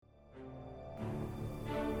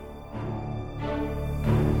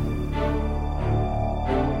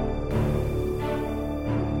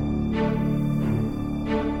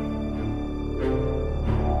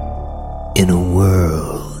In a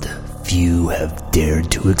world few have dared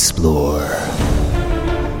to explore,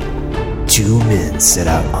 two men set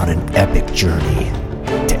out on an epic journey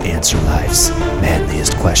to answer life's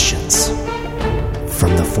manliest questions.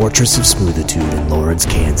 From the fortress of smoothitude in Lawrence,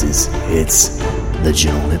 Kansas, it's the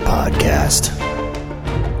Gentlemint Podcast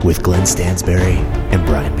with Glenn Stansberry and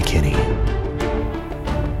Brian McKinney.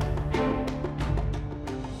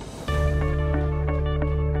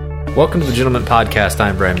 Welcome to the Gentlemint Podcast.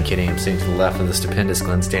 I'm Brian McKinney. I'm sitting to the left of the stupendous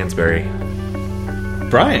Glenn Stansberry.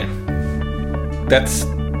 Brian, that's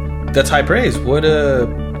high praise.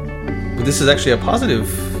 This is actually a positive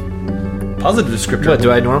descriptor. What,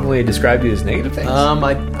 do I normally describe you as negative things?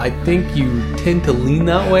 I think you tend to lean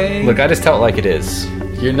that way. Look, I just tell it like it is.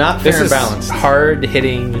 You're not fair this and is balanced.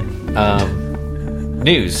 hard-hitting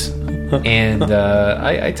news, and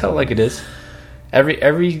I tell it like it is.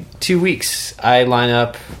 Every 2 weeks, I line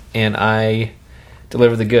up and I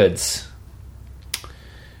deliver the goods.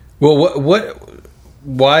 Well,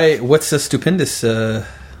 what's the stupendous? I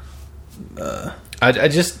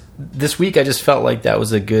just this week I just felt like that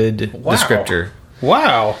was a good descriptor.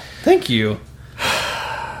 Wow, thank you.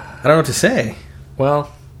 I don't know what to say.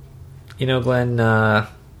 Well, you know, Glenn,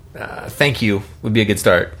 thank you would be a good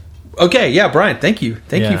start. Okay, yeah, Brian, thank you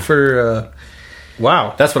Yeah. for.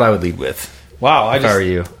 Wow, That's what I would lead with. wow. If I were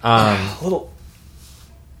you, a little.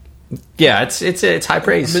 yeah, it's high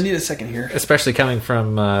praise, I'm gonna need a second here. especially coming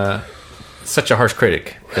from such a harsh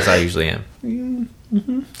critic as I usually am.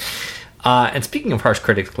 Mm-hmm. And speaking of harsh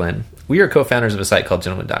critics, Glenn, we are co-founders of a site called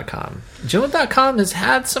Gentlemint.com. Gentlemint.com has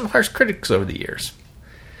had some harsh critics over the years.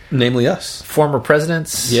 Namely us. Former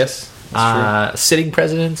presidents. Yes. That's true. Sitting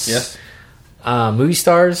presidents. Yes. Movie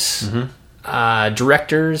stars. Mm-hmm.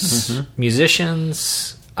 Directors.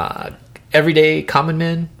 Musicians. Everyday common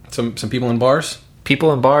men. Some people in bars.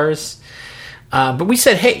 People in bars. But we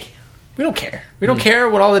said, hey, we don't care. We don't care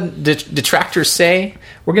what all the detractors say.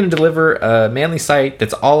 We're going to deliver a manly site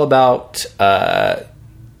that's all about the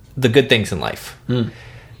good things in life.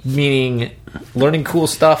 Meaning learning cool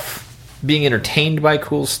stuff, being entertained by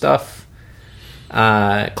cool stuff,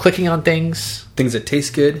 clicking on things. Things that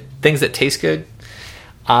taste good. Things that taste good.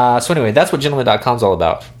 So anyway, that's what Gentlemint.com is all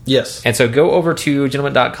about. Yes. And so go over to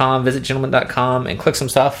Gentlemint.com, visit Gentlemint.com, and click some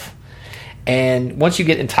stuff. And once you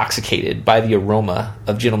get intoxicated by the aroma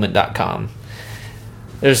of Gentlemint.com,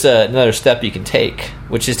 there's another step you can take,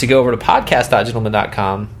 which is to go over to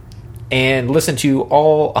podcast.gentlemint.com and listen to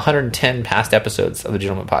all 110 past episodes of the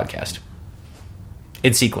Gentlemint Podcast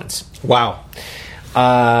in sequence. Wow.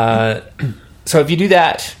 So if you do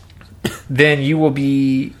that, then you will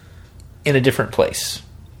be in a different place.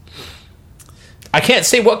 I can't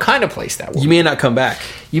say what kind of place that will You be. may not come back.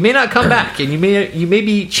 You may not come back, and you may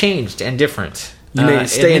be changed and different. You may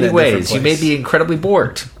stay in many a ways. different You may place. be incredibly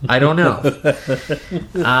bored. I don't know.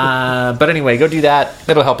 But anyway, go do that.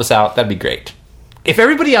 That'll help us out. That'd be great. If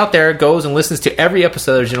everybody out there goes and listens to every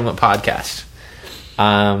episode of the Gentlemint Podcast,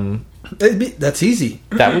 That's easy.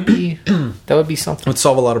 that would be something. It would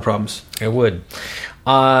solve a lot of problems. It would.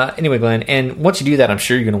 Anyway, Glenn, and once you do that, I'm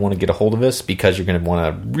sure you're going to want to get a hold of us because you're going to want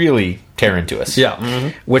to really tear into us. Yeah.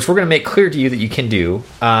 Mm-hmm. Which we're going to make clear to you that you can do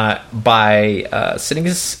by sending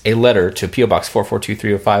us a letter to P.O. Box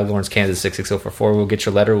 442305, Lawrence, Kansas 66044. We'll get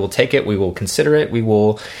your letter. We'll take it. We will consider it. We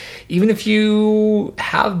will, even if you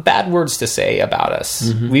have bad words to say about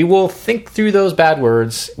us, we will think through those bad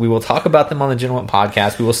words. We will talk about them on the Gentleman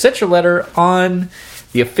Podcast. We will set your letter on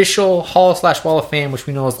the official Hall/Wall of Fame, which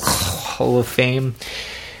we know is Hall of Fame.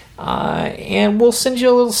 And we'll send you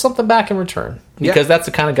a little something back in return. Because that's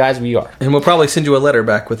the kind of guys we are. And we'll probably send you a letter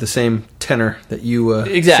back with the same tenor that you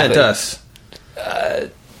sent us. Okay,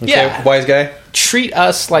 Yeah. wise guy. Treat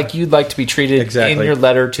us like you'd like to be treated Exactly. in your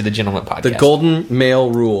letter to the Gentleman Podcast. The golden mail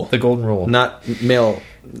rule. The golden rule. Not mail,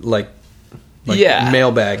 like yeah.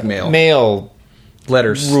 mailbag mail. Mail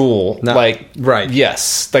Letters. rule. Not, like, right.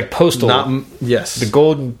 yes. Like postal. Yes. The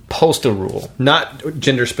golden postal rule. Not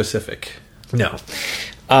gender specific. No.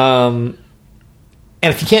 And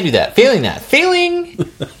if you can't do that, failing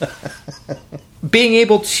being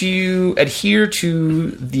able to adhere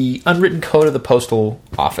to the unwritten code of the postal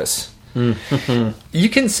office, you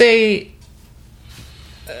can say,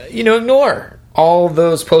 ignore all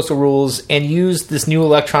those postal rules and use this new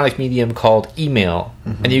electronic medium called email.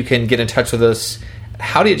 And you can get in touch with us,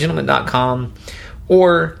 howdy@gentlemint.com,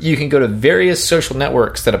 or you can go to various social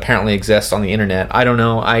networks that apparently exist on the internet. I don't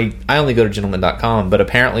know. I only go to gentlemint.com, but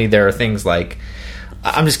apparently there are things like,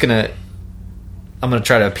 I'm gonna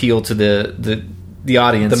try to appeal to the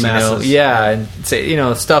audience, the masses. and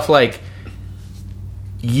say, stuff like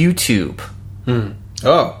YouTube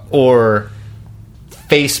Oh. or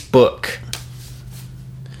Facebook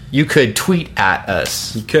You could tweet at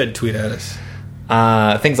us. Things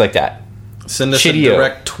like that. Send us a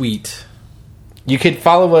direct tweet. You could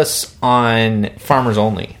follow us on Farmers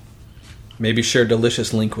Only. Maybe share a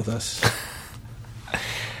delicious link with us.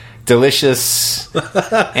 Delicious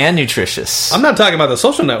and nutritious. I'm not talking about the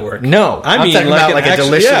social network. No, I'm talking about like a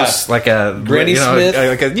delicious, like a Granny Smith,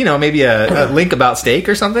 like a, maybe a link about steak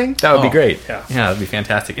or something. That would be great. Yeah, that'd be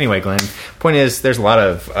fantastic. Anyway, Glenn, point is, there's a lot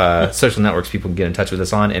of social networks people can get in touch with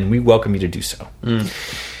us on, and we welcome you to do so.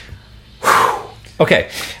 Okay,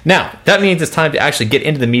 now that means it's time to actually get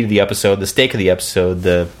into the meat of the episode, the steak of the episode,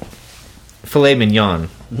 the filet mignon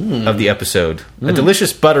of the episode, a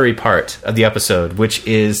delicious buttery part of the episode, which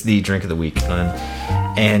is the drink of the week, Glenn.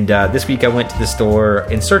 And this week I went to the store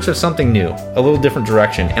in search of something new, a little different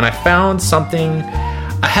direction, and I found something.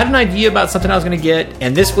 I had an idea about something I was going to get,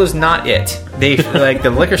 and this was not it. They like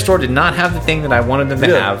the liquor store did not have the thing that I wanted them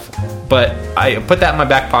to have, but I put that in my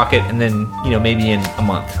back pocket, and then maybe in a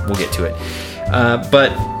month we'll get to it.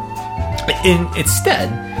 But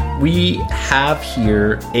instead, we have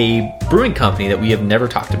here a brewing company that we have never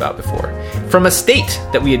talked about before, from a state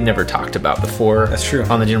that we had never talked about before. That's true.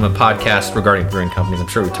 On the Gentlemint podcast regarding brewing companies. I'm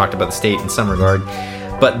sure we talked about the state in some regard,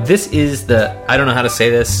 but this is I don't know how to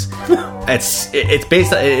say this. It's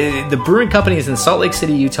based the brewing company is in Salt Lake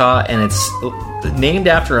City, Utah, and it's named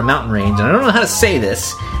after a mountain range, and I don't know how to say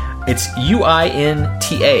this. It's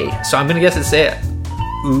Uinta. So I'm going to guess it's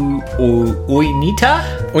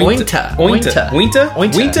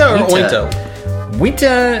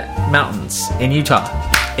Uinta Mountains in Utah,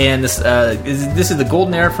 and this is the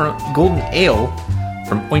golden ale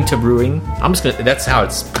from Uinta Brewing. I'm just gonna. That's how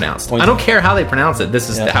it's pronounced. Uinta. I don't care how they pronounce it. This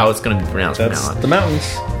is how it's going to be pronounced. That's from now on. The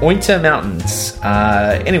mountains. Uinta Mountains.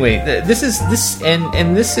 Anyway, this is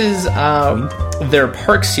their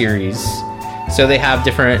park series. So they have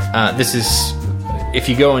different. This is. If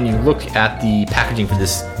you go and you look at the packaging for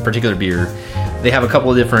this particular beer, they have a couple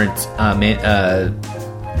of different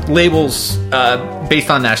labels based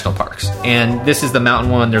on national parks. And this is the mountain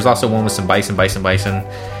one. There's also one with some bison,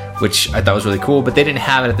 which I thought was really cool. But they didn't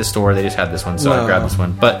have it at the store. They just had this one, so I grabbed this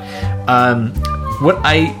one. But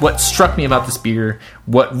what struck me about this beer,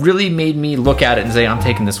 what really made me look at it and say, I'm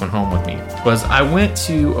taking this one home with me, was I went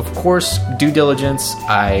to, of course, due diligence.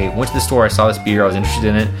 I went to the store. I saw this beer. I was interested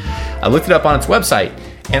in it. I looked it up on its website,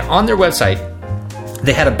 and on their website,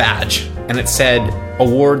 they had a badge, and it said,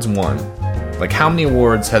 awards won. Like, how many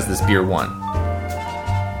awards has this beer won?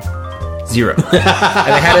 0. And they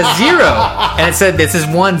had a 0, and it said, this has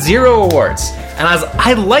won 0 awards. And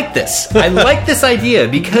I like this. I like this idea,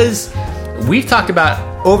 because we've talked about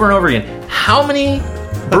over and over again, how many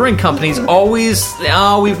brewing companies always,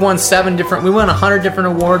 we've won 7 different, we won 100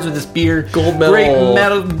 different awards with this beer. Gold medal. Great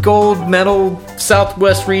medal, gold medal,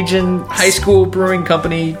 Southwest Region, high school brewing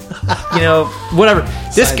company, whatever.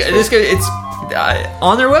 This it's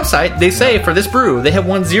on their website, they say for this brew, they have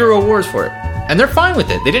won 0 awards for it. And they're fine with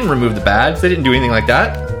it. They didn't remove the badge. They didn't do anything like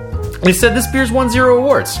that. They said this beer's won 0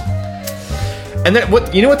 awards. And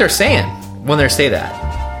what they're saying when they say that?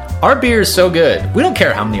 Our beer is so good, we don't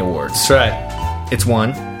care how many awards. That's right. It's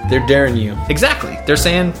won. They're daring you. Exactly. They're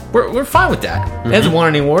saying, we're fine with that. It hasn't won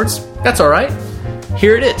any awards. That's all right.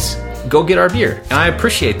 Here it is. Go get our beer. And I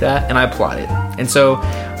appreciate that, and I applaud it. And so,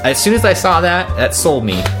 as soon as I saw that sold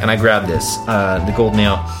me, and I grabbed this, the Golden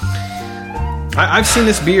Ale. I've seen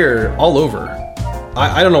this beer all over.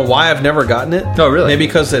 I don't know why I've never gotten it. Oh, really? Maybe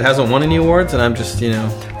because it hasn't won any awards, and I'm just,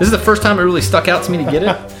 This is the first time it really stuck out to me to get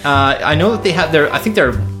it. I know that they have I think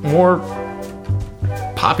they're more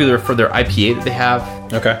popular for their IPA that they have.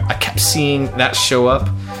 Okay. I kept seeing that show up.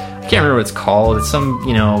 I can't remember what it's called. It's some,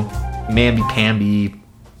 mamby-pamby,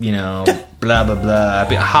 blah, blah, blah.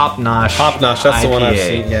 Hop Nosh. Hop Nosh, that's IPA. the one I've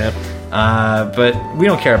seen, yeah. But we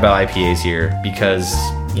don't care about IPAs here because,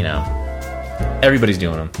 everybody's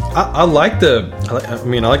doing them. I like their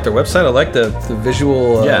website. I like the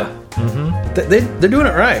visual. Yeah. They're doing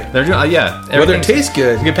it right. They're doing, Whether it tastes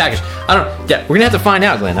good. Good package. I don't. Yeah, we're gonna have to find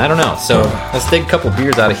out, Glenn. I don't know. So let's take a couple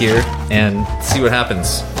beers out of here and see what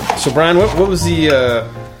happens. So Brian, what was the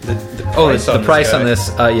price on price on this?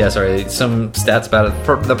 Sorry, some stats about it.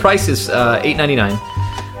 The price is $8.99.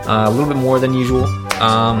 A little bit more than usual.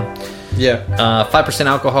 5%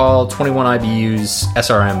 alcohol, 21 IBUs,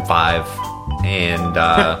 SRM 5, and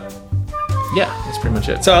that's pretty much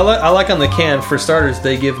it. So I like on the can, for starters,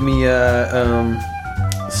 they give me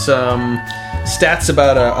some stats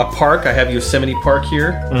about a park. I have Yosemite Park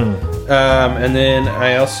here, and then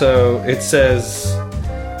it says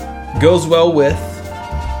goes well with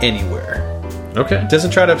anywhere. Okay, it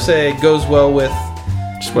doesn't try to say goes well with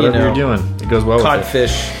just whatever you're doing. It goes well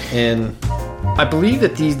codfish with and I believe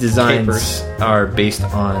that these designs Capers. are based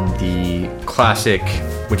on the classic,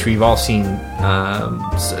 which we've all seen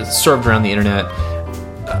served around the internet,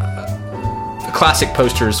 classic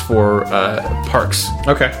posters for parks,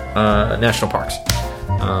 national parks.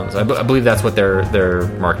 So I believe that's what their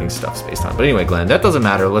marketing stuff's based on. But anyway, Glenn, that doesn't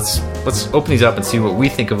matter. Let's open these up and see what we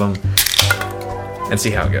think of them, and see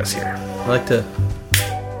how it goes here. I like to.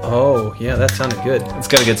 Oh yeah, that sounded good. It's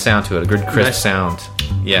got a good sound to it, a good crisp sound.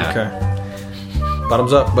 Yeah. Okay.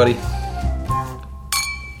 Bottoms up, buddy.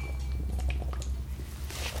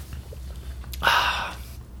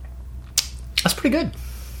 That's pretty good.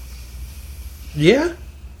 Yeah.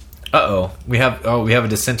 We have a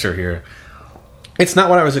dissenter here. It's not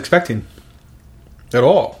what I was expecting at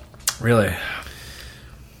all. Really?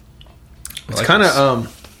 It's kind of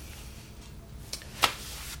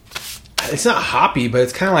it's not hoppy, but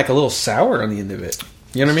it's kind of like a little sour on the end of it.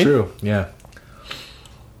 You know what I mean? True. Yeah.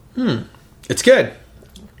 It's good.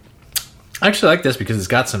 I actually like this because it's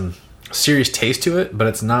got some serious taste to it, but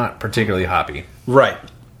it's not particularly hoppy. Right.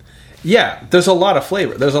 Yeah, there's a lot of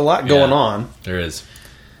flavor. There's a lot going on. There is.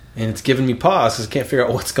 And it's giving me pause because I can't figure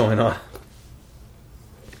out what's going on.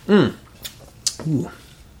 Ooh.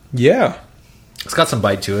 Yeah. It's got some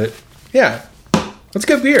bite to it. Yeah. That's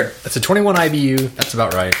good beer. It's a 21 IBU. That's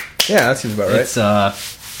about right. Yeah, that seems about right. It's,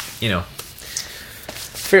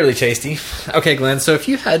 fairly tasty. Okay, Glenn, so if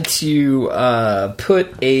you had to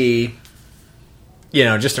put a,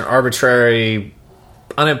 just an arbitrary,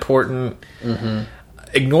 unimportant,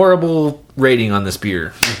 ignorable rating on this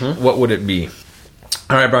beer, what would it be?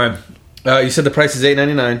 All right, Brian. You said the price is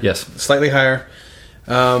 $8.99. Yes. Slightly higher.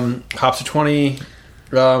 Hops are 20.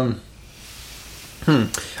 I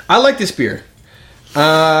like this beer.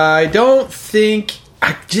 I don't think...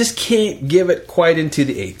 I just can't give it quite into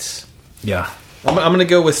the 8s. Yeah. I'm going to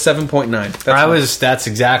go with 7.9. That's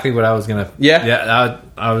exactly what I was going to... Yeah? Yeah,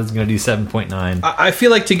 I was going to do 7.9. I feel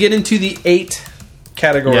like to get into the 8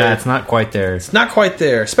 category... Yeah, it's not quite there. It's not quite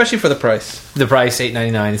there, especially for the price. The price,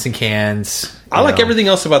 $8.99. It's in cans. I like everything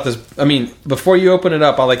else about this. I mean, before you open it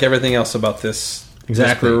up, I like everything else about this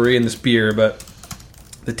brewery and this beer, but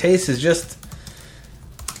the taste is just...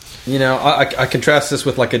 I contrast this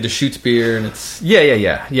with like a Deschutes beer, and it's...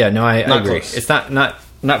 Yeah. No, I agree. Close. It's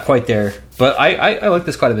not quite there, but I like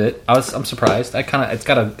this quite a bit. I'm surprised. It's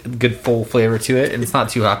got a good full flavor to it, and it's not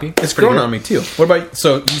too hoppy. It's grown on me too. What about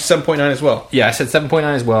so you 7.9 as well? Yeah, I said 7.9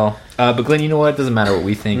 as well. But Glenn, you know what? It doesn't matter what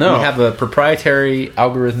we think. No. We have a proprietary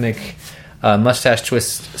algorithmic Mustache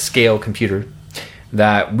Twist Scale computer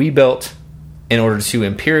that we built in order to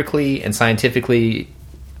empirically and scientifically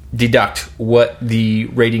deduct what the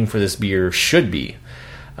rating for this beer should be.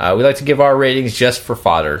 We like to give our ratings just for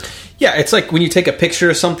fodder. Yeah, it's like when you take a picture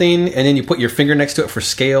of something and then you put your finger next to it for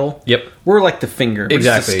scale. Yep. We're like the finger. We're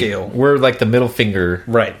exactly. just the scale. We're like the middle finger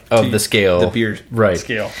of the scale. The beer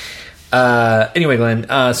scale. Anyway,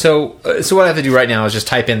 Glenn, so what I have to do right now is just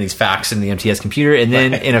type in these facts in the MTS computer, and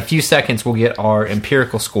then in a few seconds we'll get our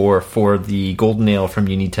empirical score for the Golden Ale from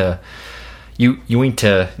Uinta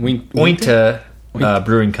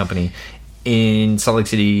Brewing Company in Salt Lake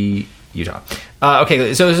City, Utah.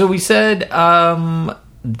 Okay, so we said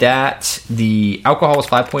that the alcohol was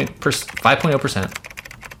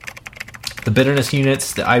 5.0%. The bitterness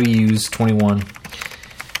units, the IBUs, 21.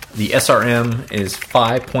 The SRM is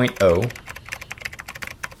 5.0.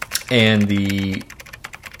 And the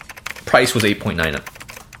price was 8.9.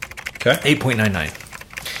 Okay. 8.99.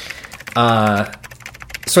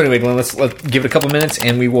 So anyway, Glenn, let's give it a couple minutes,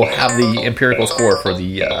 and we will have the empirical score for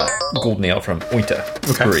the Golden Ale from Uinta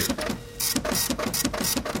Brewery.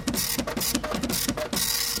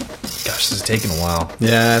 Gosh, this is taking a while.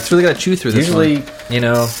 Yeah, it's really got to chew through this Usually, one.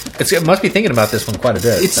 it must be thinking about this one quite a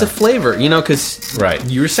bit. It's the flavor, because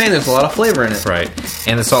you were saying there's a lot of flavor in it. Right.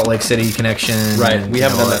 And the Salt Lake City connection. Right. And, we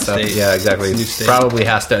haven't done that stuff. state. Yeah, exactly. New state. Probably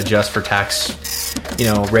has to adjust for tax,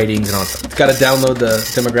 ratings and all that stuff. It's got to download the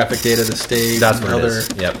demographic data, the state, That's and what it other is.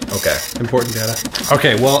 Yep. Okay. important data.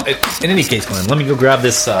 Okay, well, in any case, Glenn, let me go grab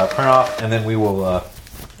this print off, and then we will,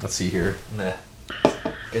 let's see here. I'm going to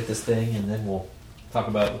get this thing, and then we'll talk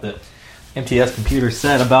about what the MTS computer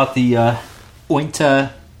said about the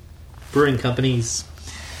Uinta Brewing Company's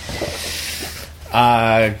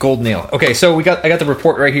Golden Ale. Okay, so I got the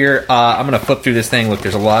report right here. I'm going to flip through this thing. Look,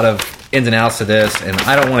 there's a lot of ins and outs to this, and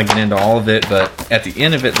I don't want to get into all of it, but at the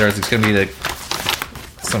end of it, there's going to be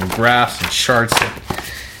some graphs and charts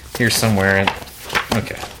here somewhere.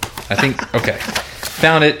 Okay.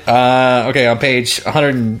 Found it. Okay, on page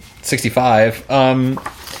 165.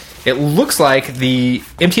 It looks like the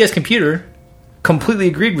MTS computer completely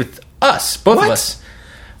agreed with us, both of us.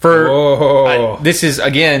 This is,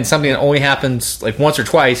 again, something that only happens like once or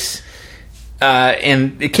twice.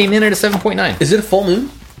 And it came in at a 7.9. Is it a full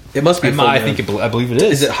moon? It must be a full moon. I believe it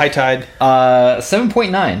is. Is it high tide?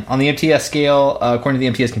 7.9 on the MTS scale, according to the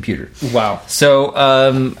MTS computer. Wow. So,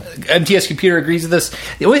 MTS computer agrees with this.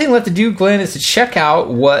 The only thing left to do, Glenn, is to check out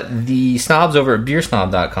what the snobs over at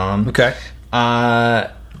beersnob.com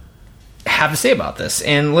have to say about this.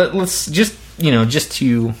 And let's just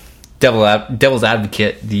to devil's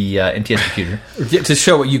advocate the MTS computer. To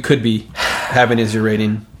show what you could be having as your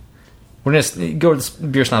rating. We're going to go to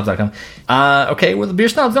beersnobs.com. Okay, well, the beer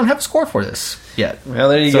snobs don't have a score for this yet. Well,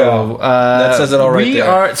 there you go. That says it all right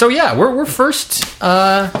there. We're first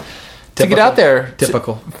to get out there.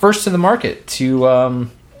 Typical. First in the market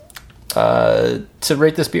to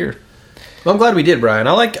rate this beer. Well, I'm glad we did, Brian.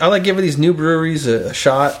 I like giving these new breweries a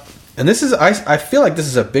shot. And this is, I feel like this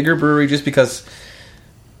is a bigger brewery just because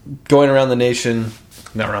going around the nation...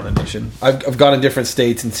 Not around the nation. I've gone in different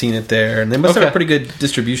states and seen it there, and they must have a pretty good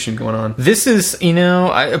distribution going on. This is,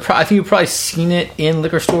 I think you've probably seen it in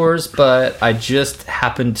liquor stores, but I just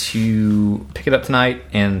happened to pick it up tonight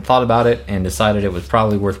and thought about it and decided it was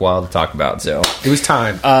probably worthwhile to talk about. So it was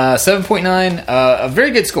time. 7.9, a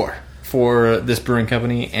very good score for this brewing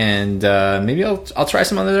company, and maybe I'll try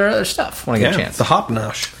some other stuff when I get a chance. The Hop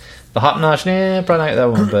Nosh. The Hop Nosh, probably not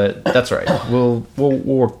that one, but that's all right. We'll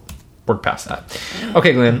work past that.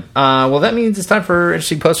 Okay, Glenn. Well, that means it's time for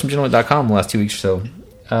interesting posts from Gentlemint.com the last 2 weeks or so.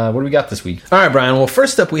 What do we got this week? All right, Brian. Well,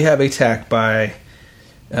 first up, we have a tack by.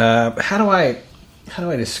 How do I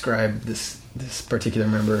describe this particular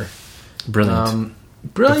member? Brilliant.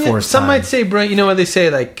 Brilliant. Some might say brilliant. You know what they say?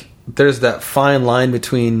 Like there's that fine line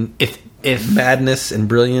between if madness and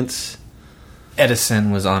brilliance. Tesla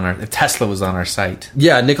was on our site.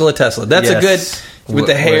 Yeah, Nikola Tesla. That's a good. With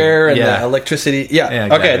the hair and the electricity. Yeah.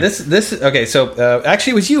 Exactly. Okay, this okay, so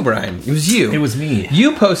actually it was you, Brian. It was you. It was me.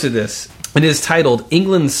 You posted this. It is titled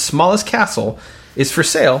England's Smallest Castle is for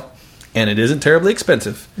Sale, and it isn't terribly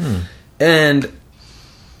expensive. And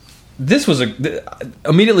this was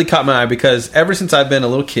immediately caught my eye because ever since I've been a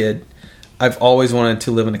little kid, I've always wanted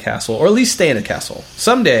to live in a castle, or at least stay in a castle.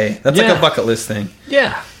 Someday. That's like a bucket list thing.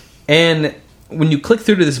 Yeah. And when you click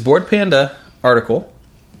through to this Board Panda article,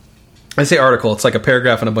 I say article, it's like a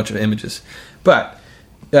paragraph and a bunch of images. But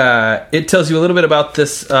it tells you a little bit about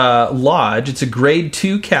this lodge. It's a grade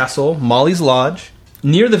 2 castle, Molly's Lodge,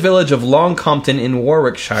 near the village of Long Compton in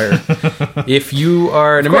Warwickshire. If you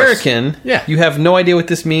are an American, you have no idea what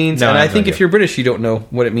this means. And I think if you're British, you don't know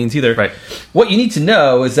what it means either. Right. What you need to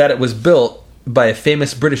know is that it was built by a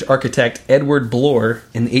famous British architect, Edward Bloor,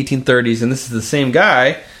 in the 1830s. And this is the same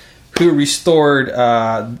guy who restored...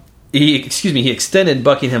 He extended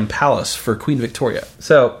Buckingham Palace for Queen Victoria.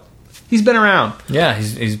 So he's been around. Yeah,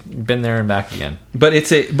 he's been there and back again. But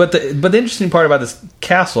the interesting part about this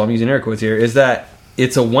castle, I'm using air quotes here, is that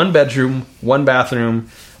it's a 1-bedroom, 1-bathroom,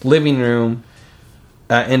 living room,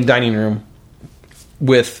 and dining room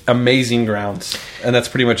with amazing grounds, and that's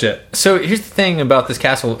pretty much it. So here's the thing about this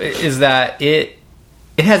castle is that it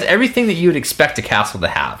has everything that you would expect a castle to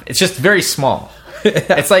have. It's just very small.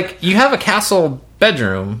 It's like you have a castle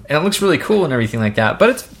bedroom and it looks really cool and everything like that,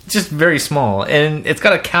 but it's just very small, and it's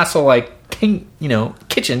got a castle like kitchen.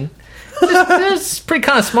 It's pretty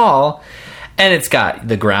kind of small, and it's got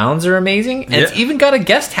the grounds are amazing, and it's even got a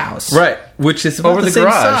guest house, right? Which is over the same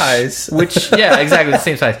garage size. Which exactly the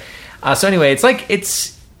same size. So anyway,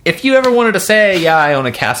 it's if you ever wanted to say, I own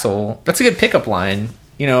a castle, that's a good pickup line.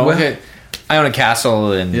 I own a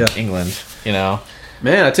castle in England.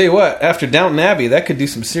 Man, I tell you what, after Downton Abbey, that could do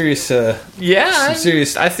some serious... I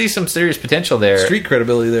see some serious potential there. Street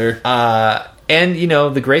credibility there. And,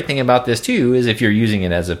 the great thing about this, too, is if you're using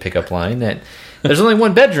it as a pickup line, that there's only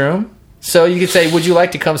one bedroom, so you could say, would you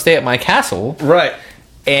like to come stay at my castle? Right.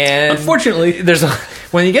 And... Unfortunately...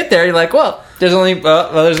 when you get there, you're like, there's only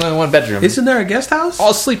one bedroom. Isn't there a guest house?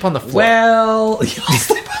 I'll sleep on the floor. Well... You'll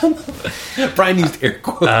sleep on the... Brian used air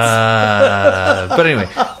quotes. But anyway...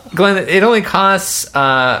 Glenn, it only costs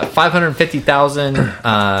 550,000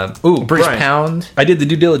 British pound. I did the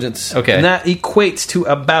due diligence. Okay. And that equates to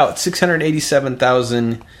about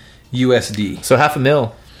 687,000 USD. So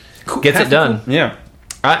 $500,000 gets it done. Yeah.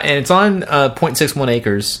 And it's on 0.61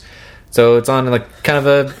 acres. So it's on like kind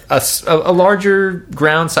of a larger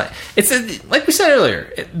ground site. Like we said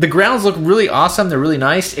earlier, the grounds look really awesome. They're really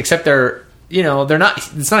nice, except they're not.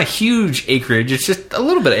 It's not a huge acreage. It's just a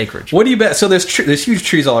little bit of acreage. What do you bet? So there's huge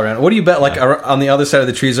trees all around. What do you bet? Like on the other side of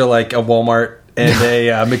the trees are like a Walmart and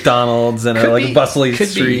a McDonald's and a bustling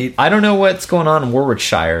street. I don't know what's going on in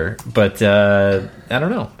Warwickshire, but I don't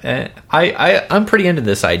know. I'm pretty into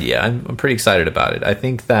this idea. I'm pretty excited about it. I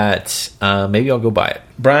think that maybe I'll go buy it.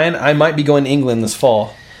 Brian, I might be going to England this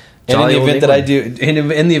fall. And Jolly in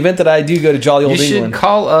the event that I do go to jolly old England, you should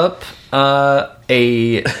call up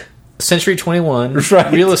a Century 21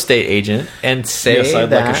 real estate agent and say yes, I'd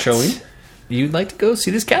that like a showing. You'd like to go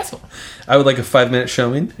see this castle. I would like a 5-minute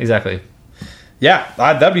showing. Exactly. Yeah,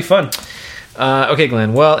 that'd be fun. Okay,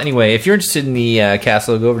 Glenn. Well, anyway, if you're interested in the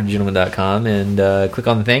castle, go over to gentlemint.com and click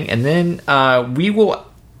on the thing, and then we will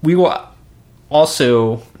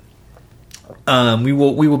also we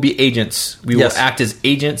will be agents. We will act as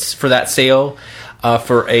agents for that sale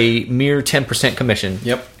for a mere 10% commission.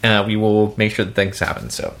 Yep. We will make sure that things happen.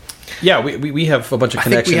 So. Yeah, we have a bunch of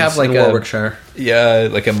connections. I think we have in Warwickshire.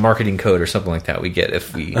 Like a marketing code or something like that. We get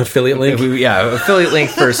if we affiliate link. Affiliate link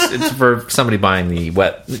for somebody buying the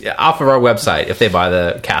off of our website. If they buy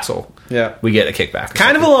the castle, we get a kickback.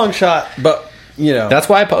 Kind of a long shot, but that's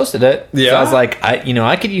why I posted it. Yeah, so I was like,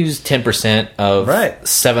 I could use 10% of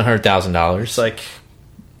 $700,000. It's like,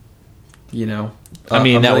 I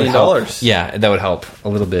mean, that would help. $1 million. Yeah, that would help a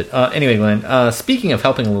little bit. Anyway, Glenn, speaking of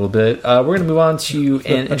helping a little bit, we're going to move on to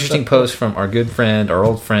an interesting post from our good friend, our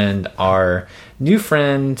old friend, our new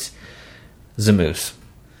friend, Zamoose.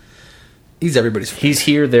 He's everybody's friend. He's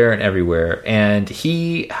here, there, and everywhere. And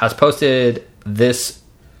he has posted this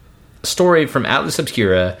story from Atlas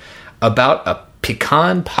Obscura about a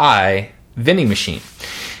pecan pie vending machine.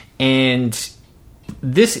 And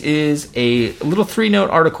this is a little 3-note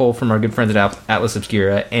article from our good friends at Atlas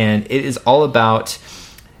Obscura, and it is all about,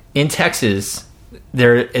 in Texas,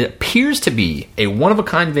 it appears to be a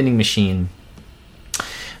one-of-a-kind vending machine,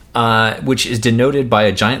 which is denoted by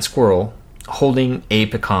a giant squirrel holding a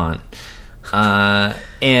pecan.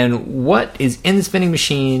 And what is in this vending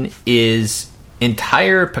machine is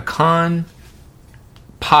entire pecan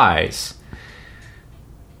pies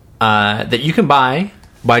that you can buy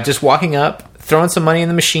by just walking up, throwing some money in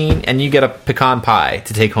the machine, and you get a pecan pie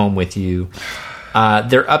to take home with you.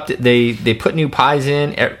 They're up to, they put new pies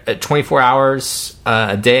in at 24 hours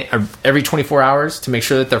a day, or every 24 hours to make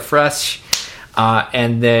sure that they're fresh.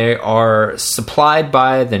 And they are supplied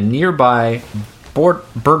by the nearby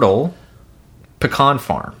Bertle Pecan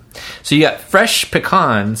Farm. So you got fresh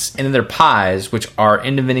pecans in their pies, which are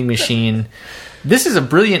in the vending machine. This is a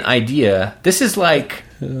brilliant idea. This is like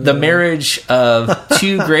the marriage of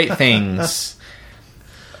two great things: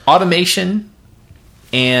 automation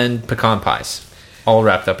and pecan pies, all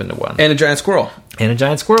wrapped up into one. And a giant squirrel.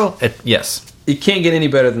 Yes. It can't get any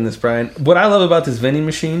better than this, Brian. What I love about this vending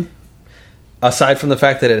machine, aside from the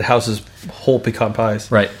fact that it houses whole pecan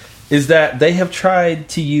pies, right, is that they have tried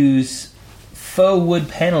to use faux wood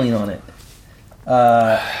paneling on it.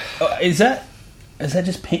 Is that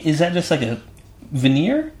just like a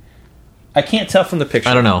veneer? I can't tell from the picture.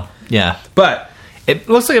 I don't know. Yeah, but it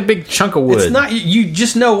looks like a big chunk of wood. It's not. You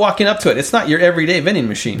just know walking up to it. It's not your everyday vending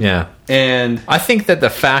machine. Yeah, and I think that the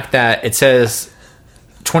fact that it says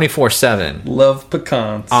 24/7 love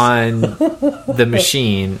pecans on the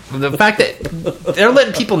machine, the fact that they're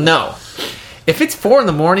letting people know if it's 4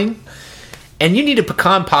 a.m. and you need a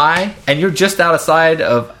pecan pie and you're just outside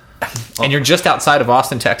of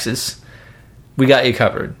Austin, Texas, we got you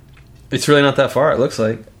covered. It's really not that far. It looks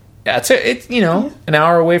like. Yeah, it's an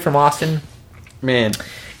hour away from Austin, man.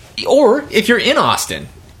 Or if you're in Austin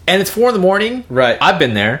and it's 4 a.m, right? I've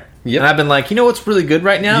been there, and I've been like, what's really good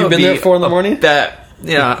right now? You've been there at 4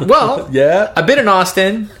 a.m. Well, yeah. I've been in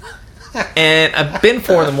Austin and I've been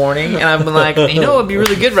 4 a.m, and I've been like, it'd be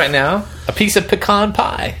really good right now, a piece of pecan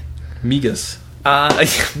pie, migas,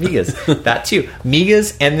 that too,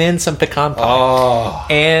 migas, and then some pecan pie. Oh,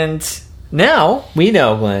 and. Now, we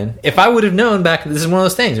know, Glenn, if I would have known back... This is one of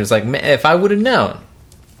those things. It's like, if I would have known,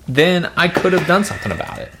 then I could have done something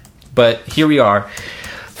about it. But here we are.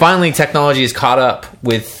 Finally, technology has caught up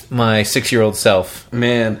with my 6-year-old self.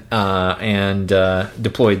 Man. And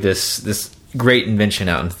deployed this great invention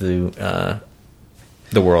out into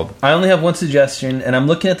the world. I only have one suggestion, and I'm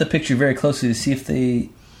looking at the picture very closely to see if they...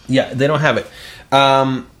 Yeah, they don't have it.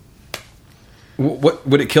 What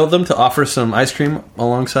would it kill them to offer some ice cream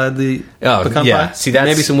alongside the pecan pie? See, that's,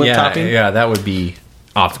 maybe some whipped topping. Yeah, that would be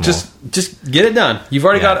optimal. Just get it done. You've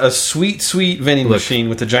already got a sweet vending machine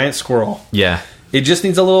with a giant squirrel. Yeah, it just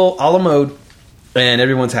needs a little a la mode, and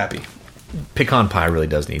everyone's happy. Pecan pie really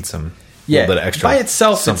does need some little bit of extra by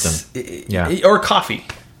itself. Something, or coffee.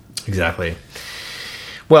 Exactly.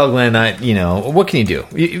 Well, Glenn, what can you do?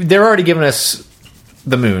 They're already giving us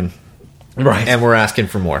the moon. Right. And we're asking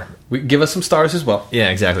for more. Give us some stars as well. Yeah,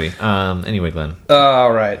 exactly. Anyway, Glenn.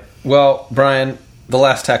 All right. Well, Brian, the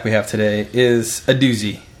last tack we have today is a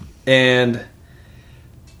doozy. And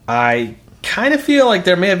I kind of feel like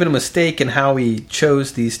there may have been a mistake in how we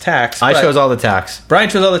chose these tacks. I chose all the tacks. Brian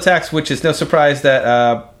chose all the tacks, which is no surprise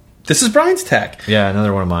that this is Brian's tack. Yeah,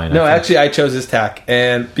 another one of mine. No, actually, I chose this tack.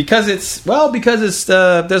 And because it's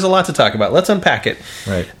there's a lot to talk about. Let's unpack it.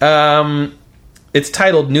 Right. It's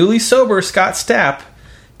titled, Newly Sober Scott Stapp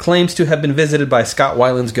Claims to Have Been Visited by Scott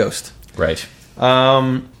Weiland's Ghost. Right.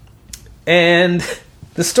 And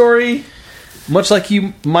the story, much like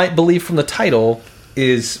you might believe from the title,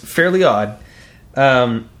 is fairly odd.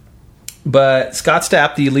 But Scott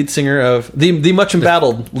Stapp, the lead singer of the much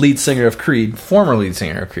embattled lead singer of Creed, Former lead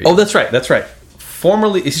singer of Creed. Oh, that's right.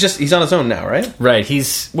 Formerly, he's on his own now, right? Right.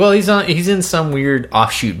 He's in some weird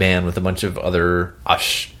offshoot band with a bunch of other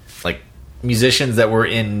musicians that were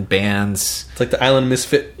in bands. It's like the Island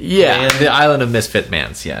Misfit. Yeah, band. the Island of Misfit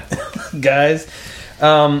bands. Yeah, guys.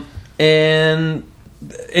 And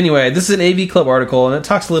anyway, this is an AV Club article, and it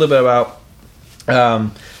talks a little bit about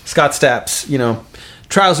Scott Stapp's,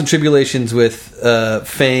 trials and tribulations with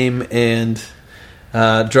fame and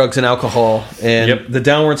drugs and alcohol, and the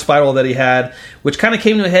downward spiral that he had, which kind of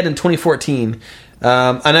came to a head in 2014.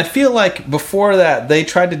 And I feel like before that, they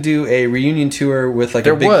tried to do a reunion tour with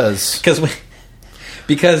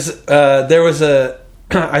because there was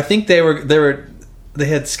I think they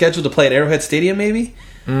had scheduled to play at Arrowhead Stadium, maybe.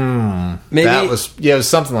 Maybe it was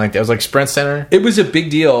something like that. It was like Sprint Center. It was a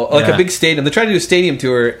big deal, a big stadium. They tried to do a stadium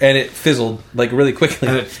tour, and it fizzled really quickly.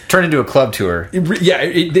 And it turned into a club tour.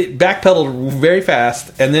 It backpedaled very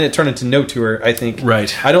fast, and then it turned into no tour. I think.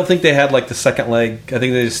 Right. I don't think they had the second leg. I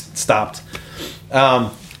think they just stopped.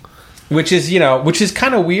 Which is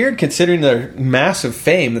kind of weird considering the massive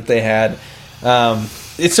fame that they had.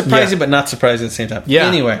 It's surprising, but not surprising at the same time. Yeah.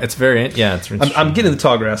 Anyway, it's very it's I'm getting the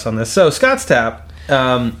tall grass on this. So Scott Stapp.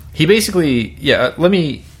 He basically, let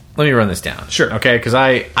me run this down. Sure. Okay, because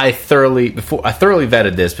I thoroughly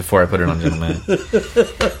vetted this before I put it on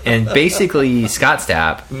Gentlemint. And basically, Scott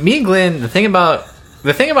Stapp, me and Glenn, the thing about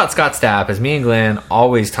Scott Stapp is me and Glenn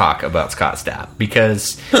always talk about Scott Stapp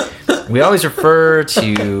because we always refer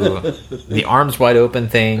to the arms wide open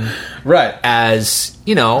thing, right? As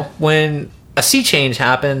when a sea change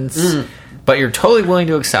happens. But you're totally willing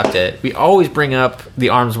to accept it. We always bring up the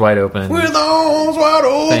arms wide open. With arms wide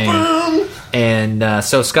open. And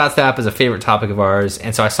so Scott Stapp is a favorite topic of ours.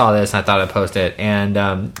 And so I saw this and I thought I'd post it.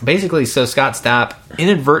 And basically, so Scott Stapp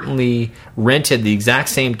inadvertently rented the exact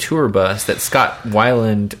same tour bus that Scott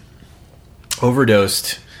Weiland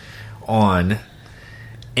overdosed on.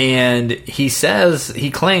 And he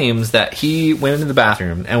claims that he went into the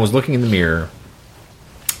bathroom and was looking in the mirror.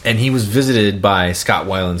 And he was visited by Scott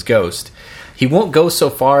Weiland's ghost. He won't go so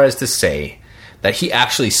far as to say that he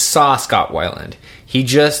actually saw Scott Weiland. He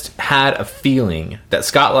just had a feeling that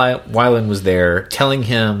Scott Weiland was there telling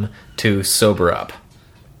him to sober up.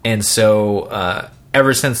 And so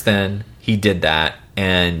ever since then, he did that.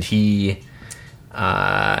 And he's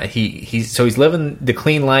living the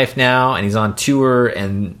clean life now, and he's on tour,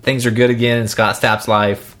 and things are good again in Scott Stapp's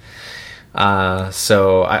life.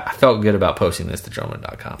 So I felt good about posting this to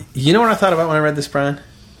Gentlemint.com. You know what I thought about when I read this, Brian?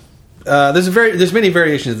 There's many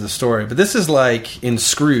variations of the story, but this is like in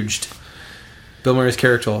Scrooged. Bill Murray's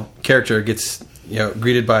character gets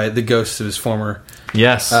greeted by the ghosts of his former.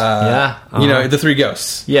 Yes. The three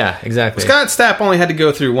ghosts. Yeah, exactly. Scott Stapp only had to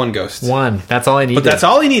go through one ghost. One. That's all he needed. But that's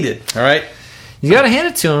all he needed. All right. You got to hand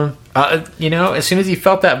it to him. As soon as he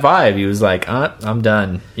felt that vibe, he was like, I'm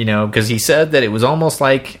done. Because he said that it was almost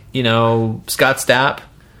like, Scott Stapp.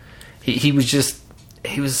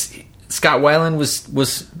 Scott Weiland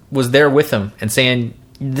was there with him and saying,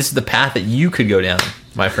 this is the path that you could go down,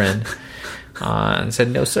 my friend. And said,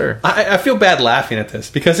 no, sir. I feel bad laughing at this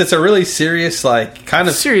because it's a really serious, kind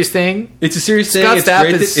of serious thing. It's a serious thing.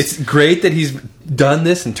 It's great that he's done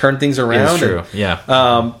this and turned things around. It's true.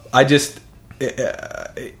 Yeah.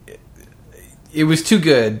 It was too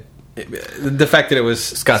good. The fact that it was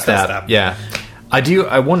Scott Stapp. Yeah.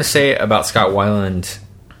 I want to say about Scott Weiland.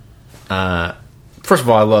 First of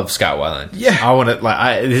all, I love Scott Weiland. Yeah. I want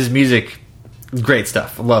to his music, great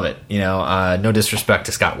stuff. I love it. No disrespect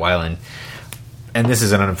to Scott Weiland. And this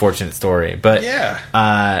is an unfortunate story, but yeah.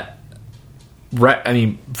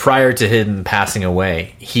 Prior to him passing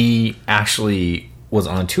away, he actually was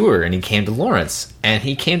on tour and he came to Lawrence. And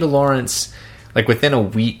he came to Lawrence within a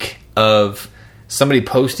week of somebody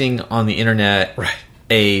posting on the internet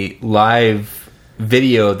a live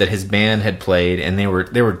video that his band had played, and they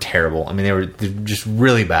were terrible. They were just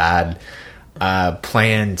really bad.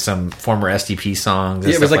 playing some former STP songs.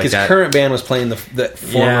 And it was stuff like his that. current band was playing the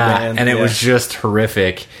former band. And it was just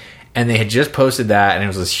horrific. And they had just posted that, and it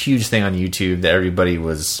was this huge thing on YouTube that everybody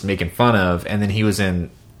was making fun of. And then he was in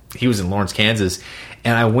Lawrence, Kansas,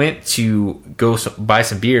 and I went to go buy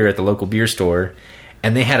some beer at the local beer store,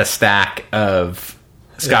 and they had a stack of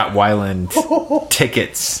Scott Weiland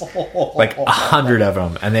tickets, like 100 of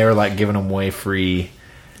them, and they were like giving them away free.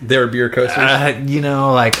 They were beer coasters.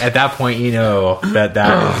 Like at that point,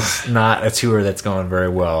 that is not a tour that's going very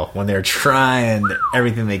well when they're trying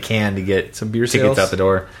everything they can to get some beer tickets sales out the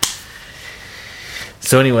door.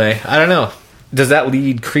 So anyway, I don't know. Does that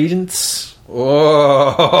lead credence to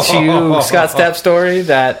Scott Stapp's story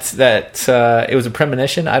that it was a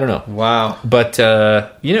premonition? I don't know. Wow. But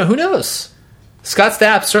who knows? Scott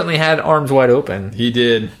Stapp certainly had arms wide open. He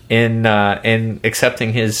did in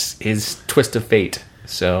accepting his twist of fate.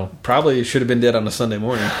 So probably should have been dead on a Sunday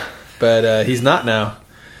morning, but he's not now.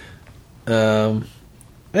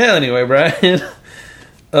 Anyway, Brian.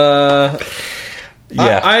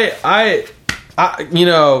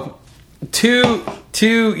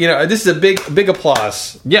 This is a big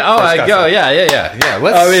applause. Yeah. Oh, yeah.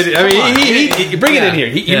 He bring it in here.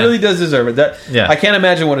 He really does deserve it. I can't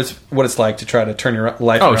imagine what it's like to try to turn your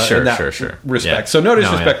life around in that respect. Yeah. So no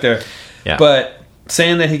disrespect there. Yeah. But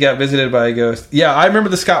saying that he got visited by a ghost. Yeah, I remember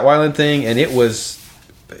the Scott Weiland thing, and it was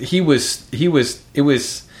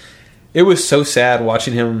so sad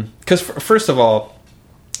watching him, because first of all,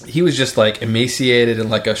 he was just like emaciated and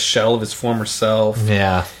like a shell of his former self.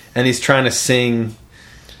 Yeah. And he's trying to sing,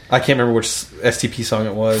 I can't remember which STP song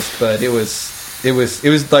it was, but it was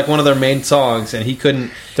like one of their main songs, and he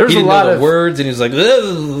didn't know the words, and he was like,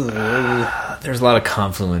 there's a lot of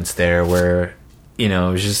confluence there where, it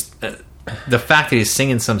was just the fact that he's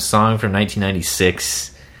singing some song from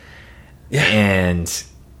 1996 and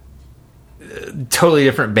totally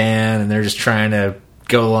different band, and they're just trying to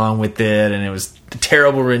go along with it, and it was a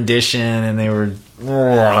terrible rendition, and they were it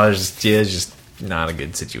was just not a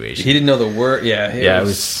good situation. He didn't know the word. It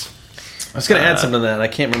was. I was going to add something to that, and I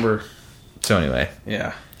can't remember. So anyway,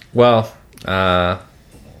 yeah. Well, so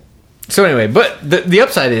anyway, but the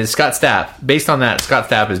upside is Scott Stapp. Based on that, Scott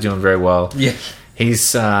Stapp is doing very well. Yeah,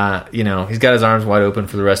 he's he's got his arms wide open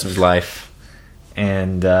for the rest of his life,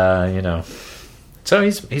 and so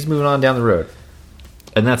he's moving on down the road,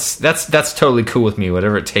 and that's totally cool with me.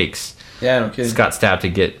 Whatever it takes. Yeah, no kidding. Scott Stapp to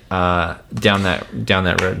get down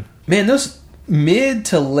that road. Man, those mid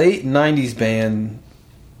to late 90s band,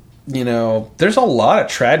 there's a lot of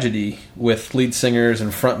tragedy with lead singers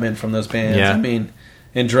and frontmen from those bands. Yeah. I mean,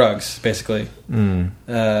 and drugs, basically.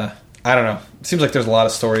 I don't know. It seems like there's a lot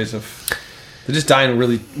of stories of they're just dying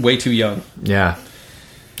really way too young. Yeah.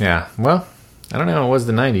 Yeah. Well, I don't know. It was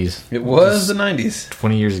the 90s. It was the 90s.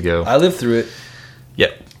 20 years ago. I lived through it.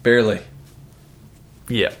 Yep. Barely.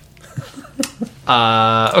 Yeah.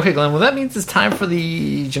 Okay, Glenn. Well, that means it's time for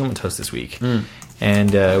the Gentlemint Toast this week.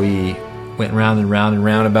 And we went round and round and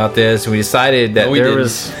round about this, and we decided that there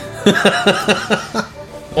was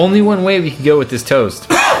only one way we could go with this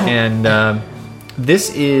toast. And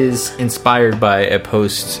this is inspired by a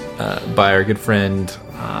post by our good friend,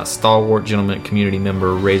 stalwart Gentlemint community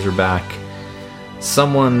member, Razorback,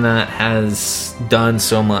 someone that has done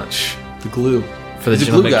so much. The glue. For the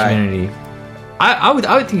Gentlemint community. I would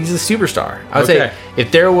think he's a superstar. I would say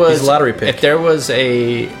if there was he's a lottery pick. If there was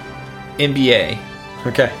a NBA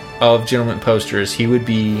of Gentlemint posters, he would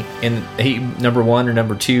be number 1 or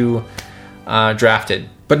number 2 drafted.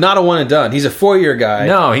 But not a one and done. He's a 4-year guy.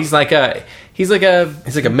 No, he's like a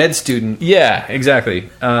med student. Yeah, exactly.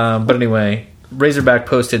 But anyway, Razorback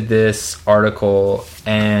posted this article,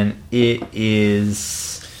 and it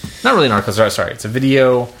is not really an article. Sorry, it's a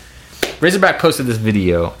video. Razorback posted this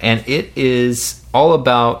video, and it is all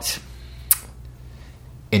about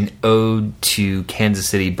an ode to Kansas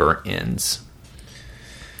City burnt ends.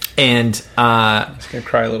 And I'm just gonna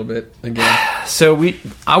cry a little bit again. So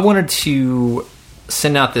I wanted to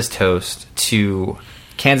send out this toast to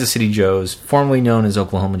Kansas City Joe's, formerly known as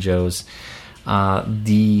Oklahoma Joe's,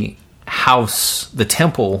 the house, the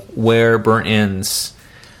temple where burnt ends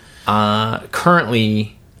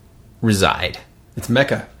currently reside. It's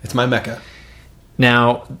Mecca. It's my Mecca.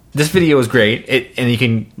 Now, this video is great, and you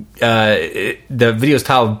can. The video is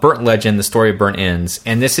titled "Burnt Legend: The Story of Burnt Ends,"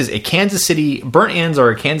 and this is a Kansas City burnt ends are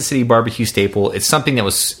a Kansas City barbecue staple. It's something that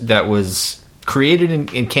was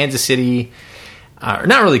created in Kansas City.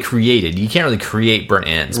 Not really created. You can't really create burnt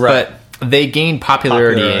ends, right. But they gained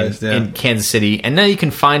popularity in Kansas City, and now you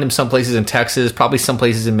can find them some places in Texas, probably some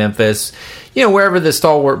places in Memphis. Wherever the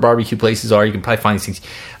stalwart barbecue places are, you can probably find these things.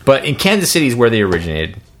 But in Kansas City is where they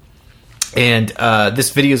originated. And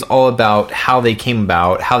this video is all about how they came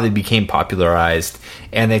about, how they became popularized,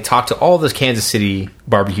 and they talk to all the Kansas City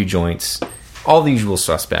barbecue joints, all the usual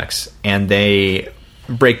suspects, and they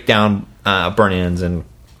break down burn-ins and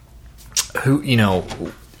who,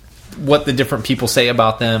 what the different people say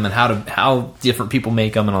about them and how different people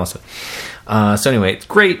make them and all that stuff. So anyway, it's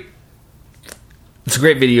great. It's a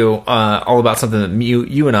great video, all about something that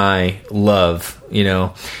you and I love,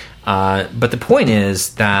 But the point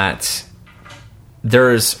is that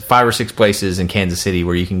there's 5 or 6 places in Kansas City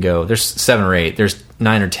where you can go. There's 7 or 8. There's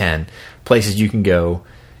 9 or 10 places you can go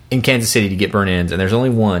in Kansas City to get burnt-ins, and there's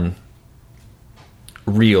only one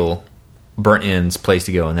real burnt-ins place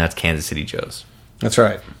to go, and that's Kansas City Joe's. That's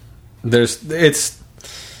right. It's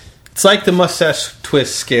like the Mustache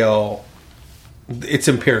Twist Scale. It's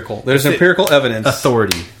empirical. There's empirical evidence.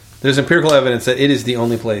 Authority. There's empirical evidence that it is the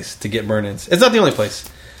only place to get burn-ins. It's not the only place,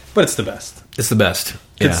 but it's the best. It's the best.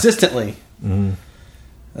 Yeah. Consistently. Mm-hmm.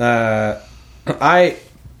 I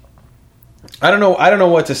don't know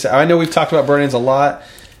what to say. I know we've talked about burn-ins a lot.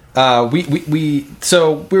 We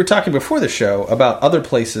were talking before the show about other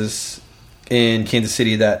places in Kansas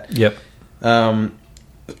City that are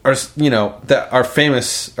that are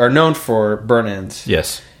famous, are known for burn-ins.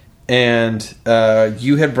 Yes. And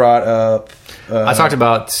you had brought up. I talked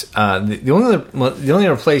about the only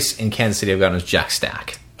other place in Kansas City I've gotten is Jack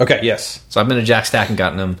Stack. Okay. Yes. So I've been to Jack Stack and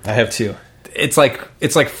gotten them. I have too. It's like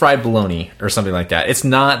fried bologna or something like that. It's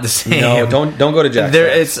not the same. No, don't go to Jack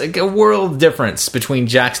Stack. It's like a world difference between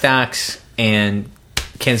Jack Stack's and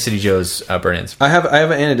Kansas City Joe's burn-ins. I have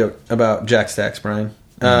an anecdote about Jack Stack's, Brian.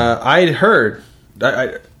 I had heard.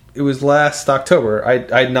 It was last October.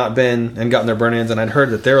 I'd not been and gotten their burn-ins, and I'd heard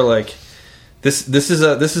that they were like, this is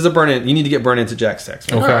a burn-in. You need to get burn-ins at Jack Stack's.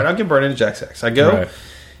 Okay. All right, I'll get burn-in at Jack Stack's. I go, right.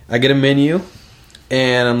 I get a menu,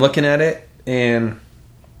 and I'm looking at it, and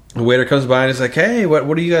the waiter comes by and is like, "Hey,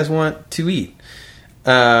 what do you guys want to eat?"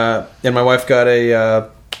 And my wife got a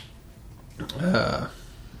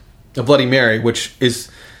Bloody Mary, which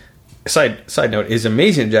is side note is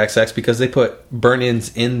amazing at Jack Stack's because they put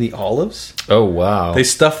burn-ins in the olives. Oh wow! They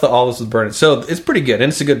stuff the olives with burn-ins, so it's pretty good,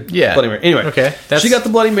 and it's a good Bloody Mary. Anyway, okay, she got the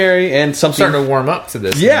Bloody Mary and something. Starting to warm up to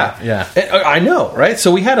this. Yeah. And I know, right?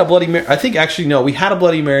 So we had a Bloody Mary. I think actually no, we had a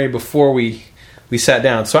Bloody Mary before we sat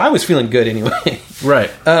down, so I was feeling good anyway. Right.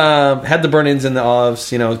 Had the burn-ins in the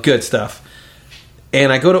olives, good stuff.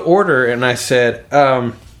 And I go to order, and I said,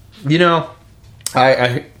 I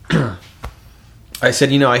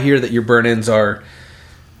said, I hear that your burn-ins are,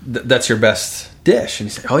 that's your best dish. And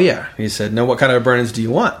he said, oh yeah. He said, no, what kind of burn-ins do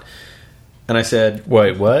you want? And I said,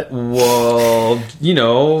 wait, what? Well,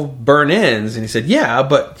 burn-ins. And he said, yeah,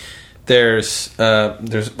 but there's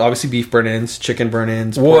obviously beef burn-ins, chicken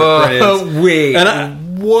burn-ins, pork burn-ins. Wait,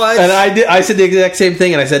 what? And I said the exact same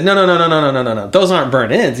thing, and I said, no, those aren't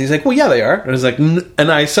burn-ins. He's like, well, yeah, they are. And I was like,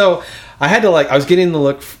 I had to I was getting the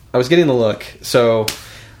look, so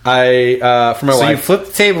I for my wife. So you flipped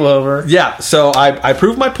the table over. Yeah, so I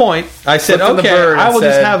proved my point. I said, okay, I will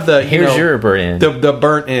just have the here's your burn-in, the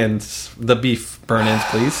burnt-ins, the beef burn-ins,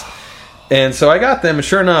 please. And so I got them, and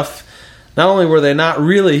sure enough, not only were they not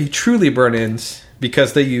really truly burn-ins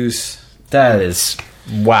because they use that is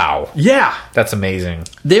wow, yeah, that's amazing.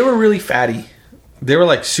 They were really fatty. They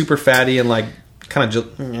were super fatty and kind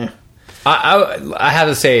of. I have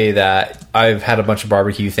to say that I've had a bunch of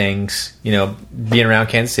barbecue things, being around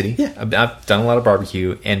Kansas City. Yeah. I've done a lot of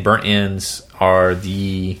barbecue, and burnt ends are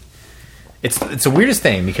the. It's the weirdest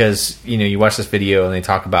thing because you watch this video and they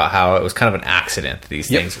talk about how it was kind of an accident, these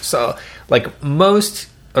things. So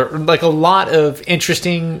a lot of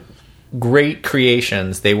interesting, great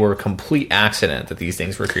creations, they were a complete accident that these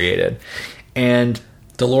things were created, and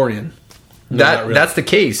DeLorean. That's the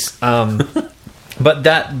case. But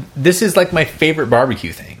this is my favorite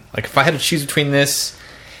barbecue thing. If I had to choose between this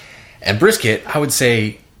and brisket, I would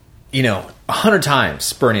say, 100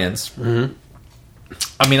 times burn-ins. Mm-hmm.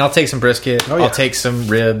 I mean, I'll take some brisket. Oh, yeah. I'll take some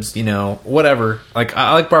ribs. Whatever.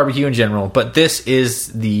 I like barbecue in general, but this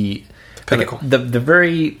is the pinnacle, the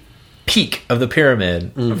very peak of the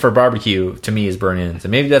pyramid for barbecue to me is burn-ins,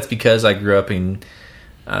 and maybe that's because I grew up in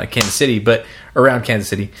Kansas City, but around Kansas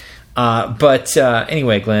City.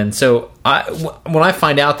 Anyway, Glenn, so when I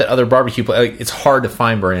find out that other barbecue it's hard to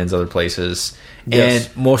find burn-ins other places, yes.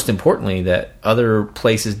 And most importantly that other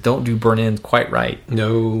places don't do burn-ins quite right.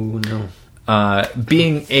 No.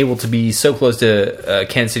 Being able to be so close to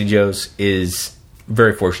Kansas City Joe's is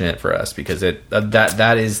very fortunate for us because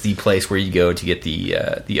that is the place where you go to get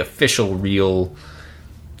the official real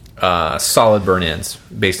solid burn-ins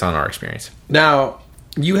based on our experience. Now,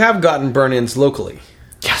 you have gotten burn-ins locally.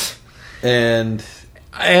 Yes. And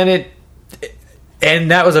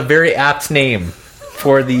And that was a very apt name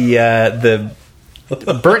for the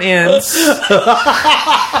burnt ends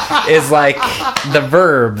is like the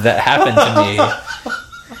verb that happened to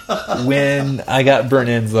me when I got burnt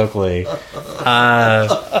ends locally.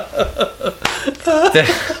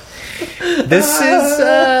 This is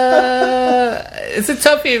it's a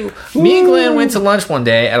toughie. Me and Glenn went to lunch one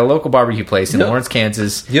day at a local barbecue place in Lawrence,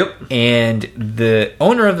 Kansas. Yep. And the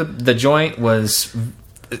owner of the joint was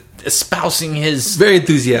espousing his very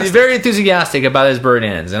enthusiastic about his burnt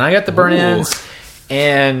ends, and I got the burnt ends,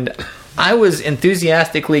 and I was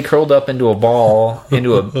enthusiastically curled up into a ball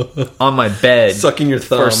on my bed, sucking your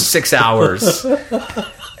thumb for 6 hours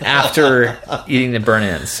after eating the burnt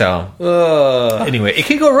ends. So anyway, it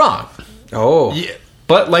could go wrong. Oh, yeah.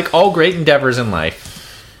 But like all great endeavors in life,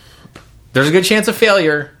 there's a good chance of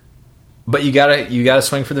failure. But you gotta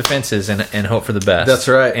swing for the fences and hope for the best. That's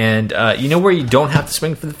right. And you know where you don't have to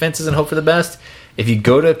swing for the fences and hope for the best? If you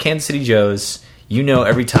go to Kansas City Joe's, you know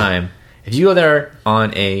every time. If you go there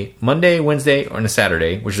on a Monday, Wednesday, or on a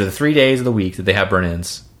Saturday, which are the 3 days of the week that they have burn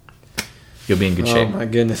ends, you'll be in good shape. Oh my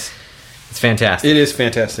goodness. It's fantastic. It is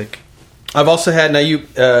fantastic. I've also had, now you,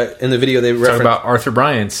 in the video they referenced... Talk about Arthur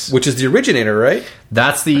Bryant's. Which is the originator, right?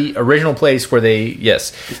 That's the original place where they,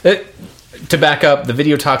 yes. To back up, the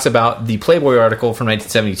video talks about the Playboy article from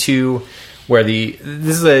 1972, where this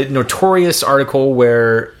is a notorious article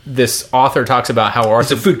where this author talks about how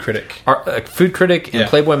Arthur... He's a food critic. A food critic in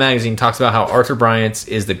Playboy magazine talks about how Arthur Bryant's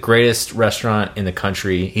is the greatest restaurant in the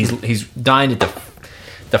country. He's dined at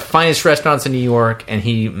the finest restaurants in New York, and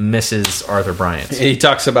he misses Arthur Bryant's. He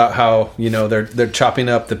talks about how, they're chopping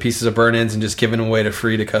up the pieces of burn ends and just giving them away to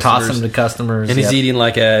free to customers. Toss them to customers. And he's eating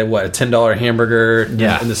like a $10 hamburger in the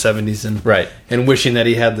 70s and wishing that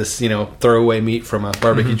he had this, throwaway meat from a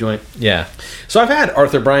barbecue joint. Yeah. So I've had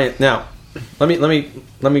Arthur Bryant. Now, let me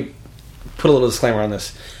put a little disclaimer on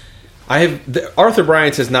this. Arthur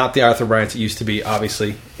Bryant's is not the Arthur Bryant's it used to be,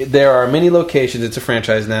 obviously. There are many locations. It's a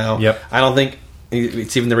franchise now. Yep. I don't think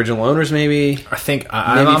it's even the original owners, maybe. I think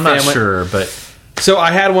I'm not sure, but so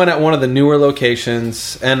I had one at one of the newer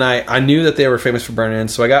locations, and I knew that they were famous for burn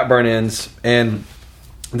ends, so I got burn ends, and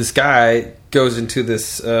this guy goes into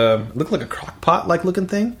this looked like a crock pot like looking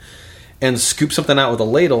thing, and scoops something out with a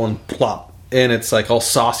ladle and plop, and it's like all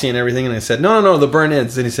saucy and everything. And I said, no, the burn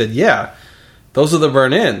ends, and he said, yeah, those are the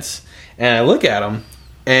burn ends. And I look at them,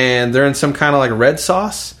 and they're in some kind of like red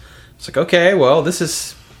sauce. It's like, okay, well, this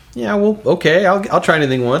is. Yeah, well, okay, I'll try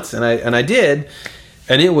anything once, and I did,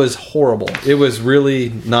 and it was horrible. It was really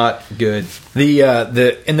not good.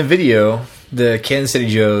 The in the video, the Kansas City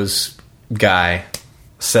Joe's guy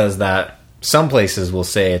says that some places will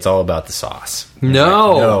say it's all about the sauce.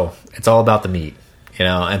 No, it's all about the meat.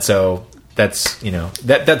 And so that's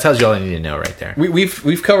that tells you all you need to know right there.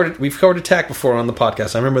 We've covered attack before on the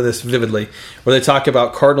podcast. I remember this vividly, where they talk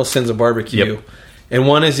about cardinal sins of barbecue. Yep. And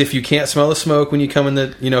one is if you can't smell the smoke when you come in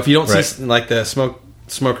if you don't see like the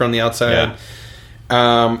smoker on the outside.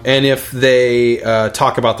 Yeah. And if they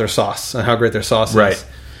talk about their sauce and how great their sauce is.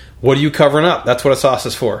 What are you covering up? That's what a sauce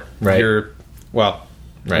is for. Right.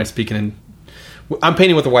 I'm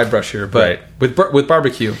painting with a wide brush here, but with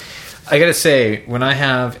barbecue. I gotta say, when I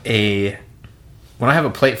have a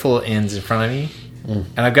plate full of ends in front of me,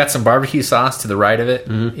 and I've got some barbecue sauce to the right of it,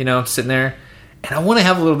 I'm sitting there, and I want to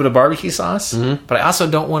have a little bit of barbecue sauce, but I also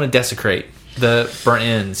don't want to desecrate the burnt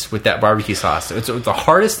ends with that barbecue sauce. It's the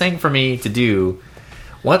hardest thing for me to do.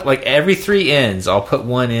 Like every 3 ends, I'll put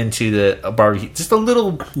one into the barbecue, just a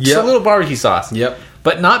little barbecue sauce. Yep.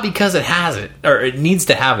 But not because it has it or it needs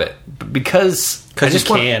to have it, but because I just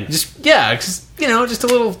can. Just a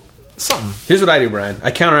little something. Here's what I do, Brian. I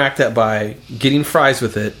counteract that by getting fries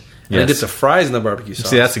with it. And I get the fries in the barbecue sauce.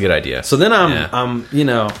 See, that's a good idea. So then I'm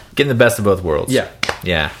getting the best of both worlds.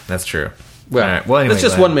 Yeah, that's true. Well, all right. Well, anyway, that's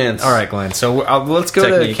just Glenn. one man's. All right, Glenn. So let's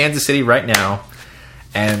go to Kansas City right now,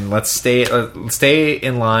 and let's stay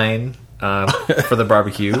in line for the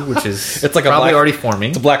barbecue, which is it's like probably already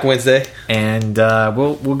forming. It's a Black Wednesday, and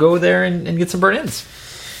we'll go there and get some burnt ends.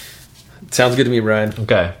 Sounds good to me, Brian.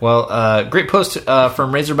 Okay. Well, great post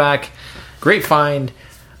from Razorback. Great find.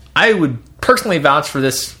 I would personally vouch for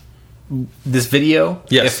this video.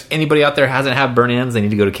 Yes. If anybody out there hasn't had burnt ends, they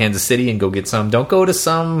need to go to Kansas City and go get some. Don't go to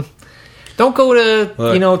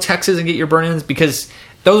Texas and get your burnt ends, because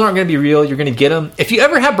those aren't going to be real. You're going to get them. If you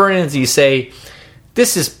ever have burnt ends and you say,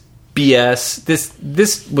 this is BS,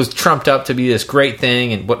 this was trumped up to be this great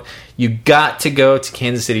thing, and what, you got to go to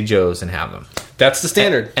Kansas City Joe's and have them. That's the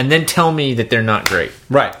standard. And then tell me that they're not great.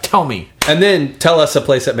 Right. Tell me. And then tell us a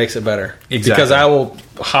place that makes it better. Exactly. Because I will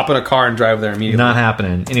hop in a car and drive there immediately. Not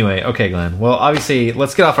happening. Anyway, okay, Glenn. Well, obviously,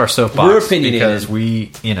 let's get off our soapbox. We're opinionated. Because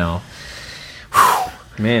we,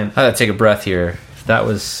 Man. I gotta take a breath here. That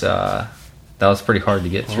was pretty hard to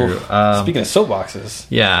get through. Speaking of soapboxes.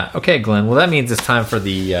 Yeah. Okay, Glenn. Well, that means it's time for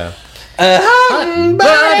the Hot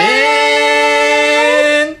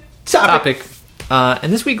button topic.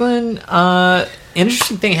 And this week, Glenn, an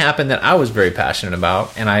interesting thing happened that I was very passionate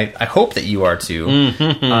about, and I hope that you are too.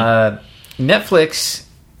 Netflix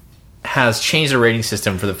has changed their rating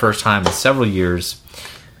system for the first time in several years,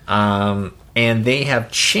 and they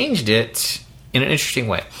have changed it in an interesting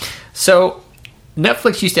way. So,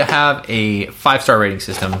 Netflix used to have a 5-star rating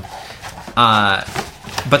system, but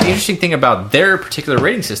the interesting thing about their particular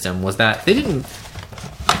rating system was that they didn't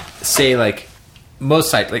say, like,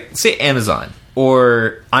 most sites, like, say Amazon,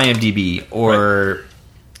 or IMDb, or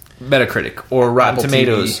Metacritic, or Rotten Apple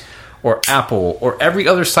Tomatoes, TV. or Apple, or every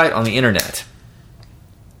other site on the internet.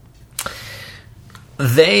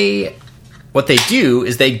 What they do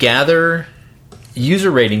is they gather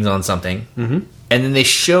user ratings on something, and then they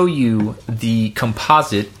show you the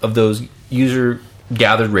composite of those user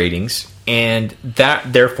gathered ratings, and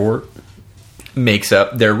that therefore makes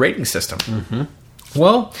up their rating system.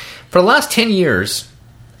 Well, for the last 10 years,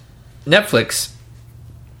 Netflix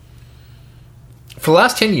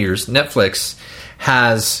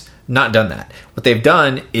has not done that. What they've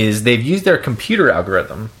done is they've used their computer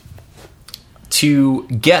algorithm to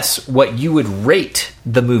guess what you would rate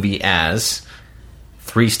the movie as: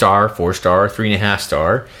 3-star, 4-star,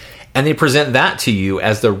 3.5-star, and they present that to you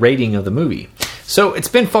as the rating of the movie. So it's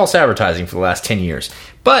been false advertising for the last 10 years.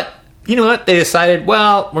 But you know what? They decided,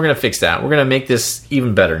 well, we're going to fix that. We're going to make this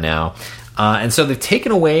even better now. And so they've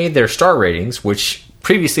taken away their star ratings, which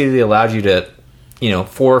previously they allowed you to,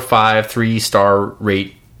 4, 5, 3-star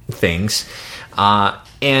rate things,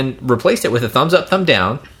 and replaced it with a thumbs up, thumb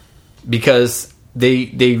down, because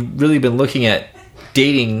they've really been looking at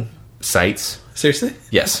dating sites. Seriously?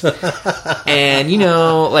 Yes. And,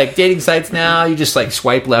 like dating sites now, you just like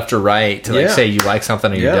swipe left or right to say you like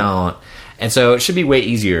something or you don't. And so it should be way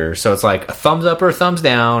easier. So it's like a thumbs up or a thumbs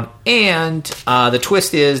down. And the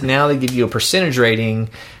twist is now they give you a percentage rating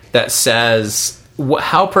that says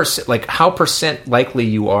how percent likely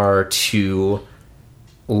you are to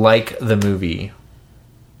like the movie.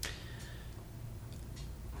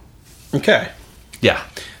 Okay. Yeah.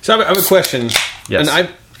 So I have a question. Yes.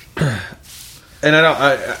 And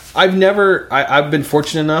I've been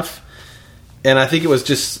fortunate enough, and I think it was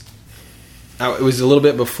just, it was a little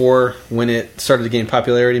bit before when it started to gain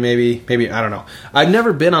popularity, maybe, I don't know. I've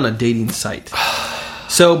never been on a dating site.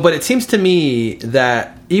 So, but it seems to me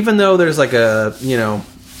that even though there's like a,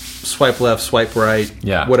 swipe left, swipe right,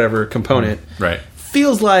 whatever component, right,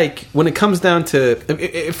 feels like when it comes down to,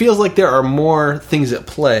 it feels like there are more things at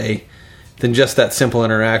play than just that simple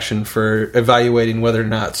interaction for evaluating whether or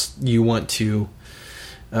not you want to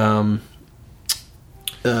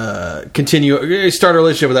continue, start a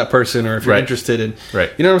relationship with that person, or if you're interested in,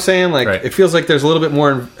 you know what I'm saying? Like, it feels like there's a little bit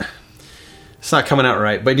more, it's not coming out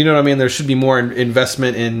right, but you know what I mean? There should be more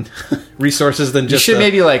investment in resources than just, you should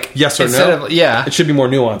maybe like, yes or no. It should be more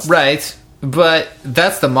nuanced. Right. But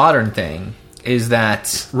that's the modern thing. Is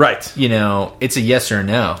that it's a yes or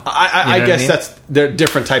no. I guess there are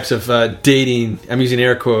different types of dating. I'm using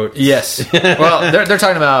air quotes. Yes. Well, they're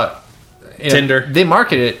talking about Tinder. They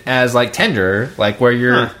market it as like Tinder, like where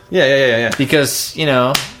you're yeah. Because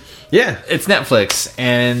it's Netflix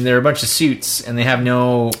and they're a bunch of suits and they have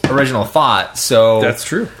no original thought. So that's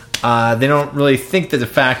true. They don't really think that the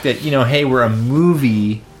fact that hey, we're a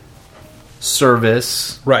movie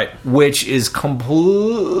service, which is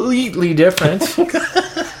completely different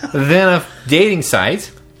than a dating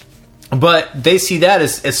site, but they see that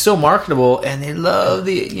as so marketable, and they love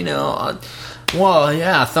the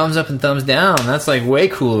thumbs up and thumbs down. That's like way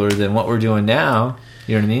cooler than what we're doing now.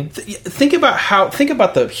 You know what I mean? Think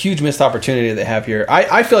about the huge missed opportunity they have here.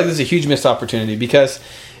 I feel like this is a huge missed opportunity, because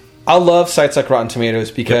I love sites like Rotten Tomatoes,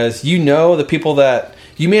 because the people that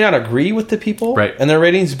you may not agree with the people and their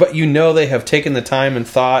ratings, but they have taken the time and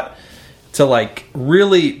thought to like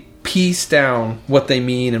really piece down what they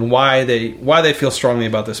mean and why they feel strongly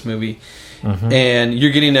about this movie. And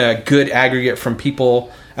you're getting a good aggregate from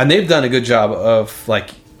people, and they've done a good job of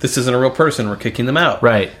like, this isn't a real person, we're kicking them out.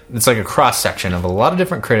 Right. It's like a cross section of a lot of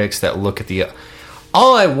different critics that look at the.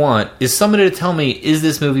 All I want is somebody to tell me, is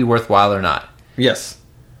this movie worthwhile or not? Yes.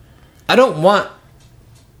 I don't want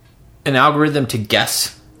an algorithm to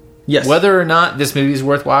guess whether or not this movie is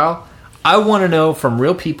worthwhile. I want to know from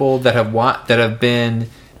real people that have been,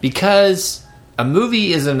 because a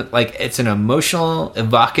movie is it's an emotional,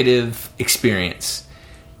 evocative experience,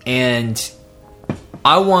 and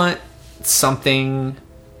I want something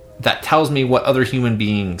that tells me what other human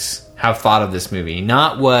beings have thought of this movie,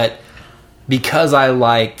 not because I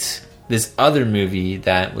liked this other movie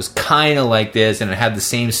that was kind of like this and it had the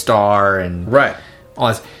same star and all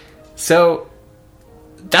this. So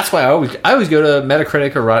that's why I always go to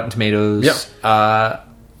Metacritic or Rotten Tomatoes. Yep. I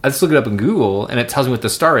just look it up in Google and it tells me what the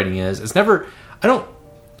star rating is. Ever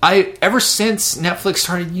since Netflix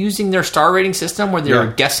started using their star rating system where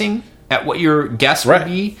they're guessing at what your guess would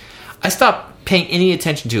be, I stopped paying any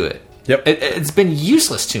attention to it. Yep. It's been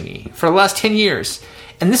useless to me for the last 10 years.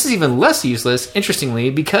 And this is even less useless, interestingly,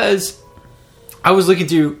 because I was looking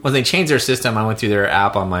through, when they changed their system, I went through their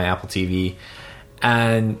app on my Apple TV,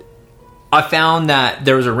 and I found that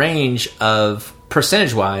there was a range of,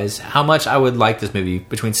 percentage-wise, how much I would like this movie,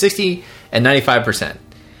 between 60 and 95%.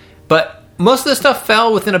 But most of the stuff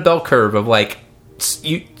fell within a bell curve of 70%,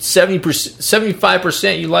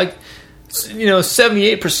 75% you like,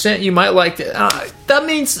 78% you might like it. That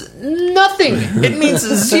means nothing. It means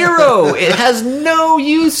zero. It has no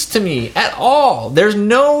use to me at all. There's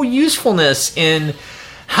no usefulness in,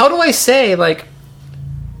 how do I say,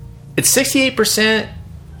 it's 68%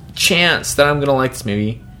 chance that I'm going to like this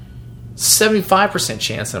movie, 75%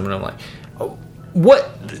 chance that I'm going to like.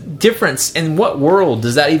 What difference in what world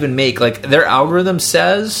does that even make? Their algorithm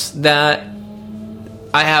says that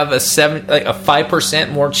I have a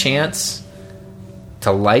 5% more chance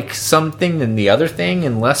to like something than the other thing,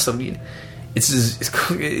 unless it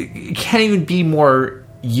can't even be more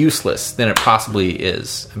useless than it possibly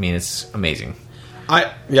is. I mean, it's amazing.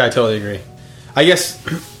 I totally agree. I guess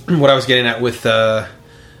what I was getting at with the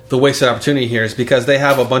wasted opportunity here is because they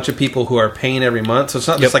have a bunch of people who are paying every month, so it's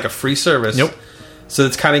not just like a free service. Nope. So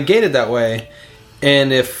it's kind of gated that way.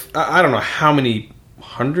 And if I don't know how many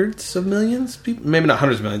hundreds of millions people, maybe not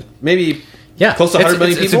hundreds of millions, maybe close to 100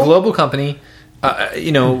 million people. It's a global company.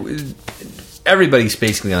 Everybody's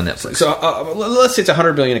basically on Netflix. So let's say it's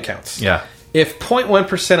 100 billion accounts. Yeah. If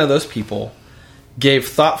 0.1% of those people gave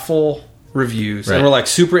thoughtful reviews and were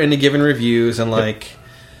super into giving reviews and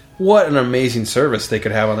what an amazing service they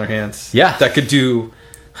could have on their hands. Yeah. That could do.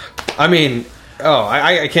 I mean,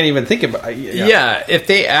 I can't even think about. Yeah, if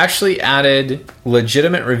they actually added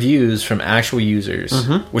legitimate reviews from actual users,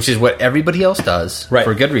 which is what everybody else does for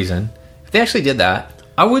a good reason. If they actually did that,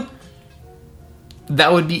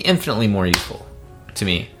 that would be infinitely more useful to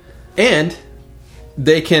me. And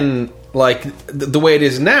they can, the way it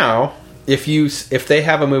is now, if they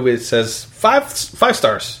have a movie that says five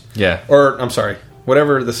stars, or I'm sorry,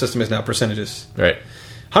 whatever the system is now, percentages,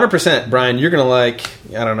 100%, Brian, you're gonna I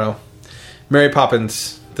don't know, Mary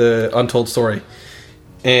Poppins, the Untold Story,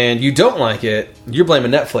 and you don't like it, you're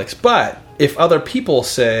blaming Netflix. But if other people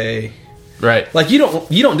say, you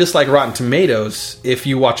don't dislike Rotten Tomatoes if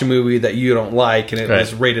you watch a movie that you don't like and it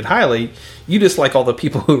was rated highly, you dislike all the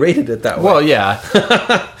people who rated it that way. Well, yeah.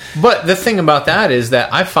 But the thing about that is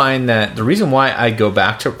that I find that the reason why I go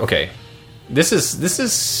back to this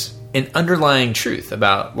is an underlying truth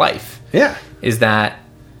about life. Yeah. Is that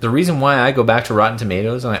the reason why I go back to Rotten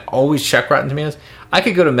Tomatoes, and I always check Rotten Tomatoes. I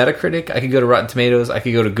could go to Metacritic, I could go to Rotten Tomatoes, I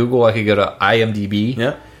could go to Google, I could go to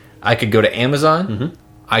IMDb, I could go to Amazon,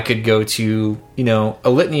 I could go to, a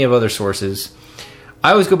litany of other sources.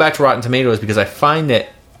 I always go back to Rotten Tomatoes because I find that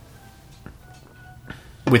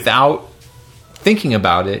without thinking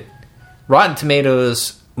about it, Rotten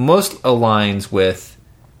Tomatoes most aligns with,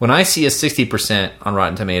 when I see a 60% on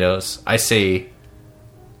Rotten Tomatoes, I say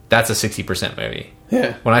that's a 60% movie.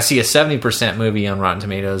 Yeah. When I see a 70% movie on Rotten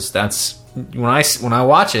Tomatoes, that's when I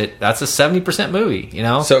watch it, that's a 70% movie.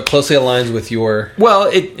 So it closely aligns with your. Well,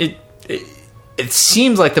 it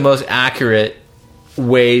seems like the most accurate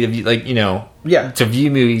way to view, to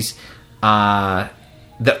view movies that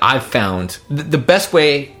I've found. The best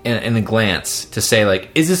way in a glance to say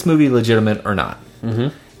is this movie legitimate or not?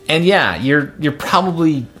 Mm-hmm. And you're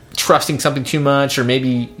probably trusting something too much, or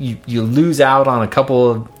maybe you lose out on a couple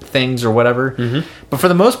of things or whatever. Mm-hmm. But for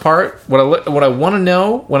the most part, what I want to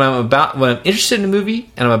know when I'm interested in a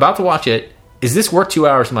movie and I'm about to watch it, is this worth 2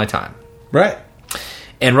 hours of my time? Right.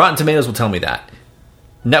 And Rotten Tomatoes will tell me that.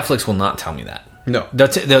 Netflix will not tell me that. No.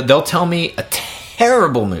 They'll tell me a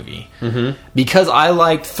terrible movie because I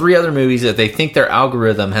liked 3 other movies that they think their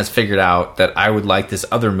algorithm has figured out that I would like this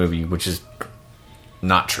other movie, which is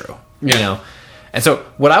not true. And so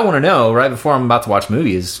what I want to know right before I'm about to watch a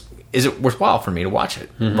movie is it worthwhile for me to watch it?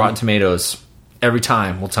 Rotten Tomatoes every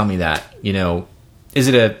time will tell me that. Is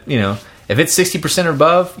it if it's 60% or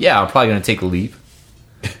above, I'm probably going to take a leap.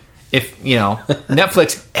 If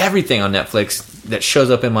Netflix, everything on Netflix that shows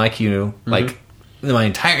up in my queue, like my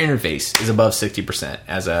entire interface is above 60%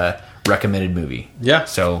 as a recommended movie. Yeah.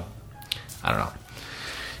 So I don't know.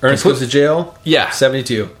 Ernest Goes to Jail? Yeah.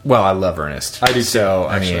 72. Well, I love Ernest. I do so, too,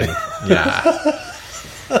 actually. I mean,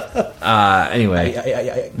 yeah.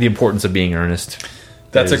 Anyway, the importance of being earnest.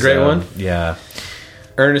 That's a great one. Yeah.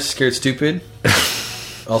 Ernest Scared Stupid.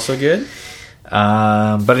 Also good.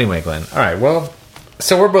 But anyway, Glenn. All right. Well,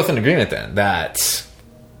 so we're both in agreement then that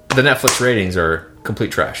the Netflix ratings are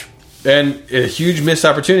complete trash. And a huge missed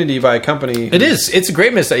opportunity by a company. It is. It's a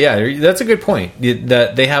great miss. Yeah, that's a good point.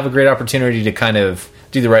 That they have a great opportunity to kind of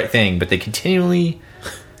do the right thing, but they continually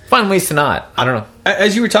find ways to not. I don't know.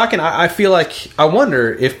 As you were talking, I feel like, I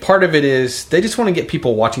wonder if part of it is they just want to get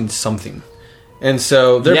people watching something. And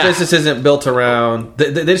so their business isn't built around,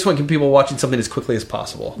 they just want to get people watching something as quickly as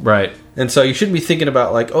possible. Right. And so you shouldn't be thinking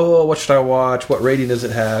about like, oh, what should I watch? What rating does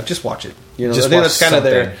it have? Just watch it. You know, Just I think watch that's kind of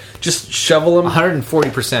there. Just shovel them.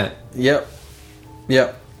 140%. Yep.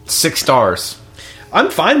 6 stars. I'm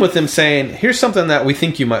fine with them saying, here's something that we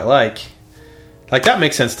think you might like. Like, that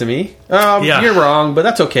makes sense to me. You're wrong, but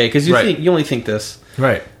that's okay, because you only think this.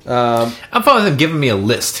 Right. I'm fine with them giving me a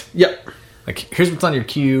list. Yep. Like, here's what's on your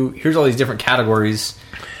queue. Here's all these different categories.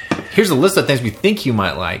 Here's a list of things we think you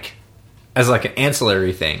might like as like an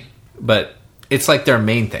ancillary thing. But it's like their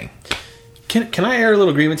main thing. Can I air a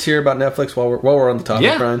little grievance here about Netflix while we're on the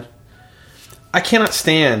topic, Brian? I cannot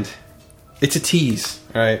stand... It's a tease,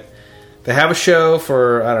 all right? They have a show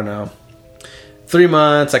for, I don't know, 3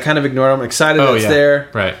 months. I kind of ignore them. I'm excited that it's there.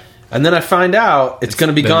 Right. And then I find out it's going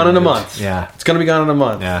to be gone in a month. Yeah. It's going to be gone in a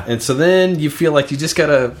month. Yeah. And so then you feel like you just got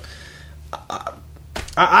to...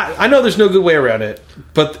 I know there's no good way around it,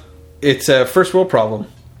 but it's a first world problem.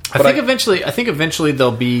 I think eventually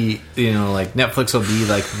they'll be, you know, like Netflix will be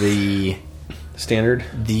like the... Standard?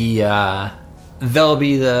 They'll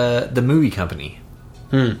be the movie company.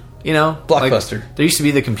 You know? Blockbuster. Like, there used to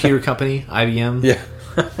be the computer company, IBM. Yeah.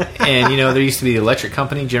 And, you know, there used to be the electric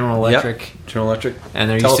company, General Electric. Yep. General Electric. And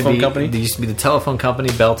there used to be the telephone company,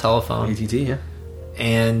 Bell Telephone. ATT, yeah.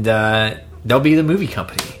 And they'll be the movie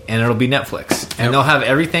company. And it'll be Netflix. And they'll have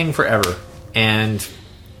everything forever. And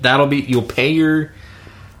that'll be... You'll pay your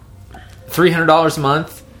 $300 a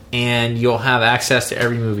month, and you'll have access to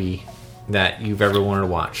every movie that you've ever wanted to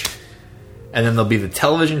watch. And then there'll be the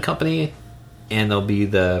television company, and there'll be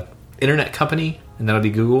the internet company, and that'll be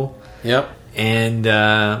Google. Yep. And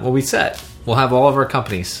we'll be set. We'll have all of our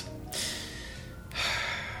companies.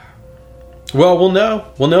 Well, we'll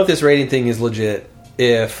know. We'll know if this rating thing is legit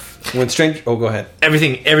when Strange... Oh, go ahead.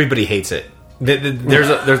 Everybody hates it.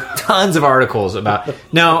 There's tons of articles about...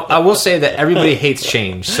 Now, I will say that everybody hates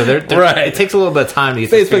change, so it takes a little bit of time to get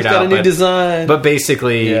this figured out. Facebook's got a new design. But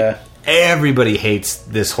basically... Yeah. Everybody hates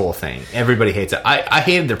this whole thing. Everybody hates it. I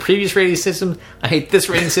hated the previous rating system. I hate this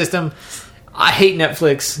rating system. I hate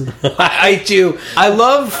Netflix. I do. I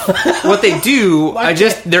love what they do.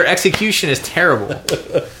 Their execution is terrible.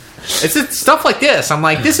 It's just stuff like this. I'm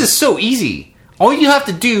like, this is so easy. All you have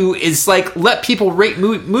to do is like let people rate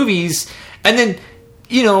movies, and then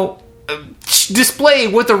display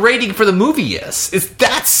what the rating for the movie is. It's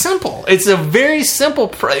that simple. It's a very simple.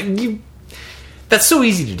 That's so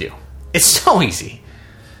easy to do. It's so easy.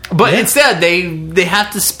 But instead, they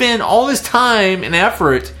have to spend all this time and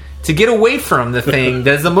effort to get away from the thing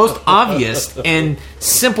that is the most obvious and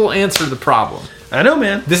simple answer to the problem. I know,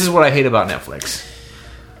 man. This is what I hate about Netflix.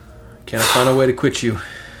 Can't I find a way to quit you,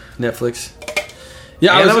 Netflix?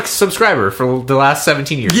 Yeah, I'm a subscriber for the last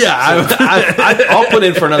 17 years. Yeah, I'll put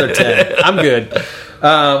in for another 10. I'm good. What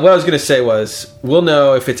I was going to say was, we'll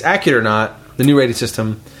know if it's accurate or not, the new rating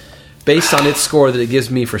system, based on its score that it gives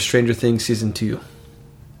me for Stranger Things Season 2.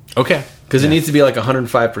 Okay. Because it needs to be like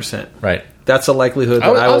 105%. Right. That's a likelihood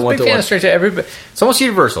that I will want to watch. Stranger Everybody, it's almost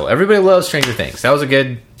universal. Everybody loves Stranger Things. That was a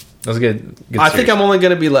good I think I'm only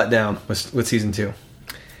going to be let down with Season 2.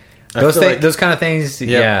 Those kind of things,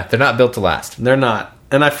 they're not built to last. They're not.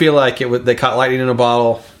 And I feel like they caught lightning in a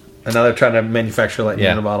bottle, and now they're trying to manufacture lightning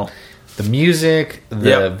in a bottle. The music,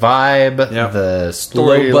 the vibe, the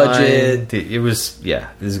story, low budget. It was, this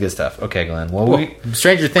is good stuff. Okay, Glenn. Well,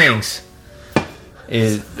 Stranger Things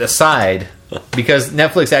is aside, because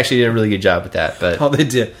Netflix actually did a really good job with that. But they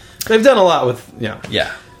did. They've done a lot with,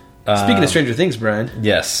 Yeah. Speaking of Stranger Things, Brian.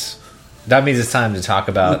 Yes. That means it's time to talk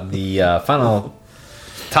about the final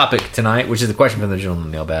topic tonight, which is the question from the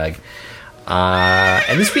gentleman mailbag.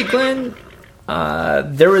 And this week, Glenn,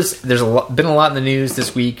 there's been a lot in the news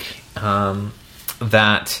this week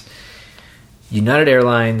that United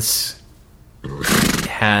Airlines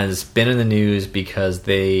has been in the news because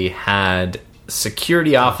they had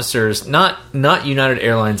security officers, not United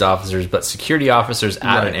Airlines officers, but security officers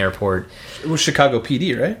at an airport. It was Chicago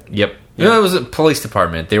PD, right? Yep. Yeah. No, it was a police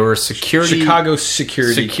department. They were Chicago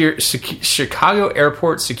security. Chicago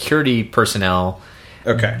airport security personnel.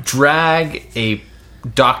 Okay. Drag a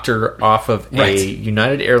doctor off of a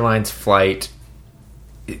United Airlines flight,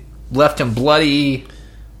 left him bloody,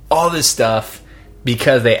 all this stuff,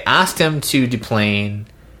 because they asked him to deplane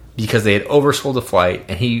because they had oversold the flight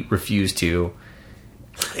and he refused to.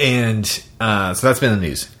 And so that's been the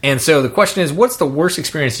news. And so the question is, what's the worst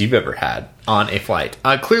experience you've ever had on a flight?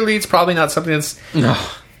 Clearly, it's probably not something that's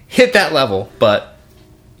hit that level, but...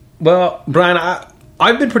 Well, Brian,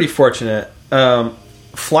 I've been pretty fortunate.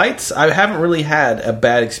 Flights, I haven't really had a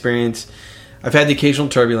bad experience. I've had the occasional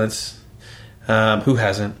turbulence. Who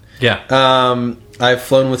hasn't? Yeah. I've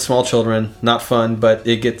flown with small children. Not fun, but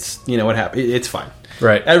it gets, what happens. It's fine.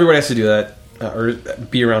 Right. Everybody has to do that, or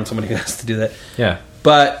be around somebody who has to do that. Yeah.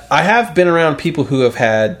 But I have been around people who have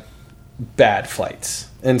had bad flights.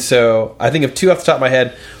 And so I think of two off the top of my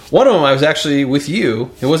head. One of them, I was actually with you.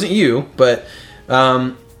 It wasn't you, but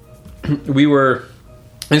we were...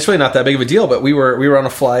 And it's really not that big of a deal, but we were on a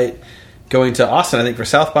flight going to Austin, I think, for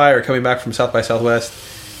South by, or coming back from South by Southwest.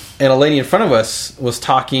 And a lady in front of us was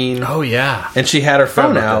talking. Oh, yeah. And she had her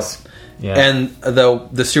phone out. This. Yeah. And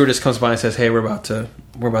the stewardess comes by and says, "Hey, we're about to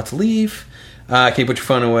leave. Can you put your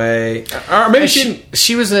phone away?" Or maybe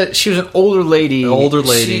she was an older lady.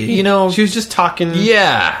 She was just talking.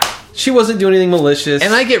 Yeah. She wasn't doing anything malicious.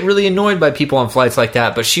 And I get really annoyed by people on flights like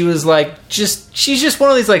that, but she was she's just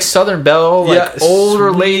one of these like Southern Belle,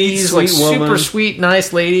 older ladies, sweet super woman. Sweet,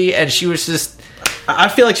 nice lady, and she was just... I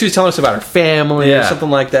feel like she was telling us about her family or Yeah. something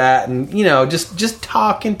like that, and just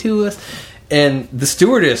talking to us. And the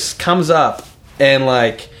stewardess comes up and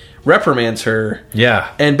reprimands her. Yeah.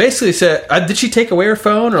 And basically said, did she take away her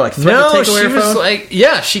phone, or threaten to take away her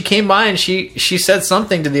phone? She came by and she said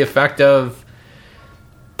something to the effect of,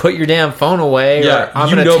 "Put your damn phone away, or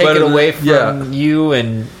I'm going to take it away from you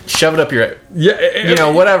and shove it up your..."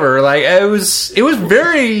 Yeah. Whatever. It was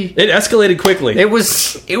very... It escalated quickly. It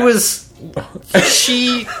was she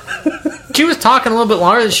was talking a little bit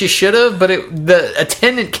longer than she should have, but the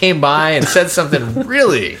attendant came by and said something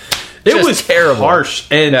really... It was terrible. Harsh.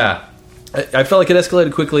 And I felt like it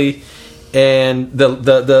escalated quickly. And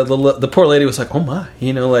the poor lady was like, "Oh my,"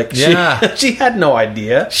 she had no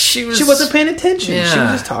idea. She wasn't paying attention. Yeah. She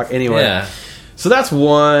was just talking anyway. Yeah. So that's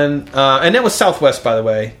one, and that was Southwest, by the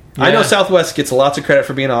way. Yeah. I know Southwest gets lots of credit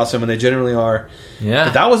for being awesome, and they generally are. Yeah,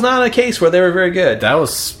 but that was not a case where they were very good. It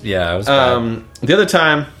was bad. The other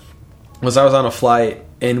time was I was on a flight,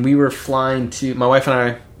 and we were flying to... My wife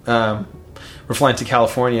and I were flying to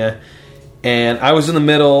California. And I was in the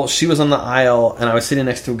middle, she was on the aisle, and I was sitting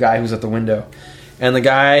next to a guy who was at the window. And the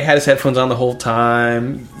guy had his headphones on the whole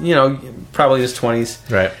time, probably in his 20s.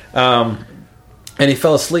 Right. And he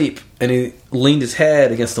fell asleep, and he leaned his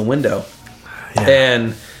head against the window. Yeah.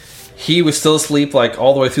 And he was still asleep,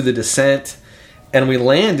 all the way through the descent. And we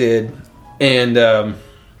landed, and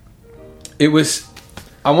it was...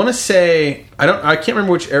 I want to say... I can't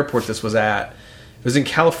remember which airport this was at. It was in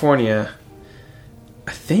California,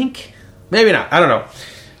 I think... Maybe not. I don't know.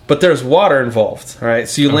 But there's water involved, all right?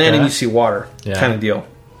 So you land and you see water kind of deal.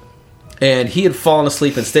 And he had fallen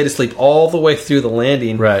asleep and stayed asleep all the way through the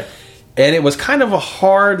landing. Right. And it was kind of a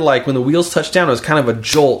hard, when the wheels touched down, it was kind of a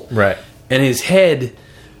jolt. Right. And his head...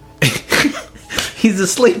 he's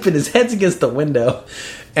asleep and his head's against the window.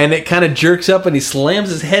 And it kind of jerks up and he slams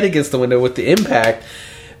his head against the window with the impact.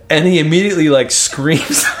 And he immediately,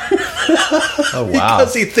 screams... Oh, wow.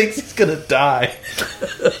 Because he thinks he's going to die.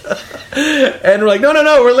 And we're like, no,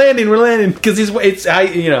 we're landing. Because he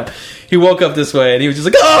woke up this way and he was just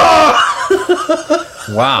like, oh!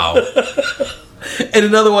 Wow. And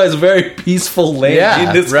an otherwise very peaceful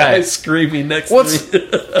landing. This guy's screaming next to me.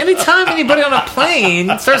 Anytime anybody on a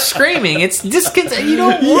plane starts screaming, it's discontent. You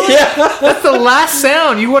don't want that's the last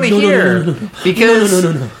sound you want to hear. No. Because,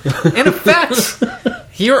 in effect,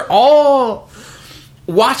 you're all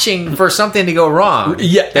watching for something to go wrong.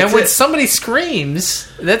 Yeah, and when somebody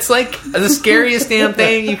screams, that's the scariest damn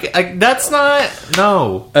thing. That's not...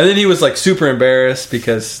 No. And then he was super embarrassed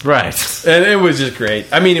because... Right. And it was just great.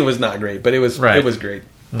 I mean, it was not great, but it was great.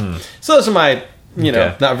 So those are my,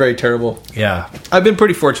 not very terrible. Yeah. I've been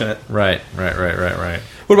pretty fortunate. Right.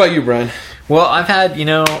 What about you, Brian? Well, I've had,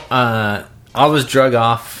 I was drug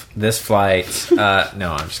off this flight.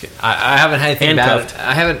 No, I'm just kidding. I haven't had anything Handcuffed. bad.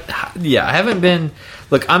 I haven't been...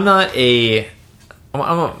 Look, I'm not I'm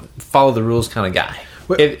a follow the rules kind of guy.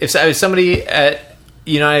 If somebody at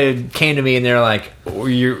United came to me and they're like,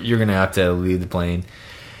 "You're going to have to leave the plane,"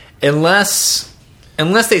 unless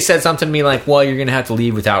they said something to me like, well, you're going to have to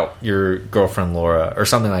leave without your girlfriend Laura or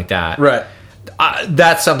something like that. Right.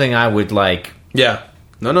 That's something I would like. Yeah.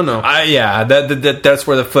 No. That's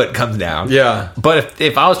where the foot comes down. Yeah. But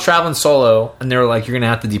if I was traveling solo and they were like, you're going to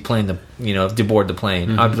have to deboard the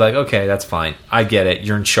plane, I'd be like, okay, that's fine. I get it.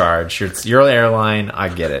 You're in charge. You're the airline. I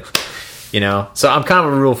get it. So I'm kind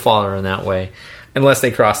of a rule follower in that way, unless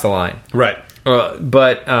they cross the line. Right.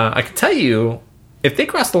 But I can tell you, if they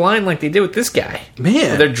cross the line like they did with this guy,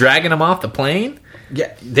 man, they're dragging him off the plane.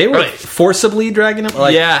 Yeah, they were forcibly dragging him.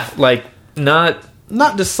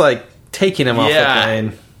 Not just like taking him off the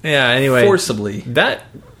plane. Yeah. Anyway, forcibly. That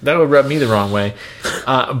would rub me the wrong way.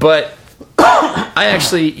 But I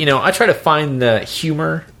actually, I try to find the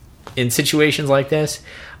humor in situations like this.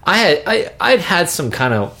 I'd had some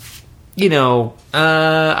kind of,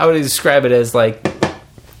 I would describe it as like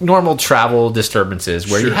normal travel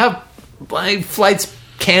disturbances where you have flights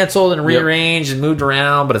canceled and rearranged and moved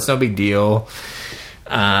around, but it's no big deal.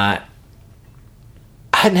 I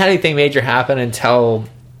hadn't had anything major happen until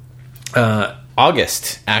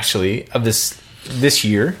August, actually, of this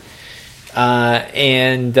year, or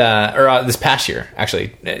this past year,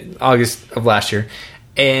 actually, August of last year,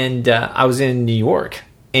 and I was in New York,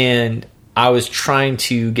 and I was trying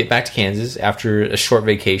to get back to Kansas after a short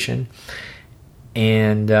vacation,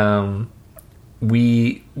 and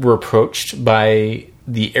we were approached by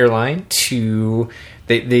the airline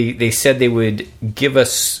they said they would give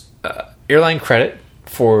us airline credit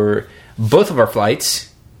for both of our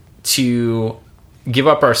flights to give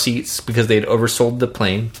up our seats because they had oversold the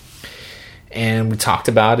plane. And we talked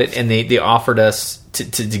about it, and they offered us to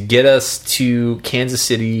get us to Kansas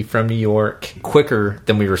City from New York quicker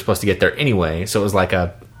than we were supposed to get there anyway. So it was like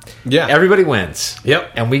everybody wins.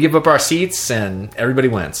 Yep. And we give up our seats and everybody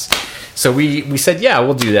wins. So we said, yeah,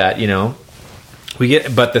 we'll do that,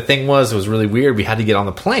 but the thing was, it was really weird. We had to get on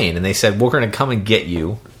the plane, and they said, we're going to come and get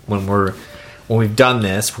you when we've done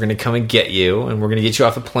this. We're going to come and get you, and we're going to get you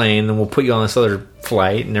off the plane, and we'll put you on this other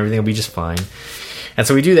flight, and everything will be just fine. And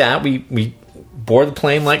so we do that. We board the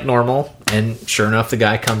plane like normal, and sure enough, the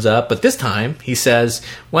guy comes up. But this time, he says,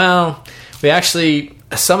 well,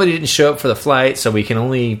 somebody didn't show up for the flight, so we can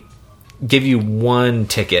only give you one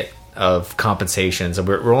ticket of compensation. So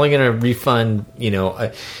we're only going to refund,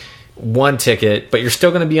 one ticket, but you're still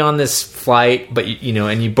going to be on this flight, but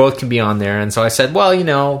and you both can be on there. And so I said,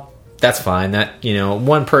 well, that's fine. That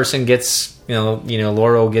one person gets,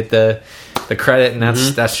 Laura will get the credit, and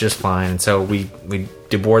that's just fine. And so we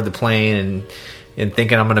deboard the plane and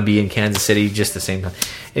thinking I'm going to be in Kansas City just the same time.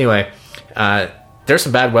 Anyway, there's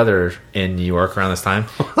some bad weather in New York around this time,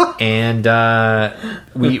 and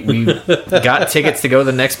we got tickets to go to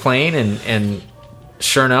the next plane, and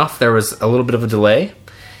sure enough, there was a little bit of a delay.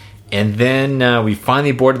 And then we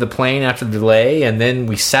finally boarded the plane after the delay, and then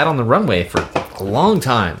we sat on the runway for a long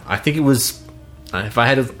time. I think it was, if I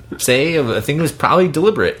had to say, I think it was probably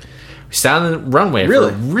deliberate. We sat on the runway for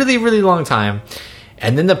a really, really long time.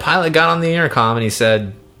 And then the pilot got on the intercom and he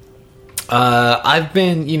said, I've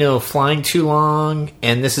been, flying too long,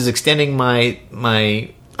 and this is extending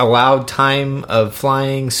my allowed time of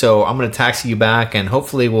flying, so I'm going to taxi you back, and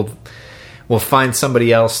hopefully we'll find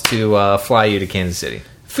somebody else to fly you to Kansas City.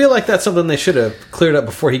 I feel like that's something they should have cleared up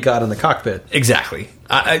before he got in the cockpit. Exactly.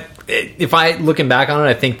 If I looking back on it,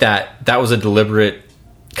 I think that was a deliberate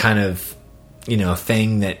kind of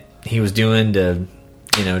thing that he was doing to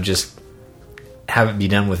just have it be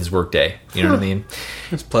done with his workday. You know what I mean?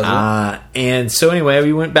 That's pleasant. And so anyway,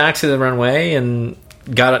 we went back to the runway and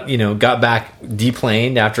got back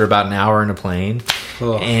deplaned after about an hour in a plane.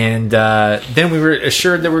 Oh. And then we were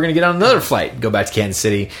assured that we were going to get on another flight and go back to Kansas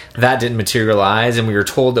City. That didn't materialize, and we were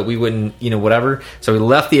told that we wouldn't, whatever. So we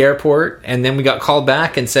left the airport, and then we got called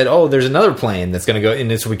back and said, oh, there's another plane that's going to go.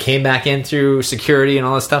 And so we came back in through security and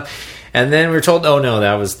all this stuff. And then we were told, oh, no,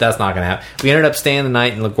 that's not going to happen. We ended up staying the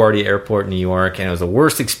night in LaGuardia Airport in New York, and it was the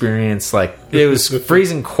worst experience. Like, it was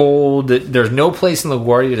freezing cold. There's no place in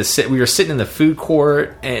LaGuardia to sit. We were sitting in the food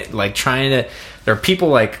court, and, there are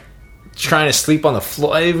people, trying to sleep on the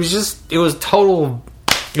floor. It was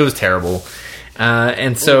terrible.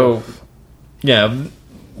 And so, yeah,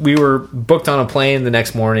 we were booked on a plane the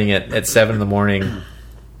next morning at 7 in the morning,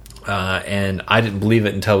 and I didn't believe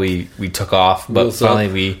it until we took off. But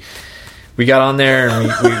finally we got on there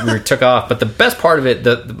and we took off. But the best part of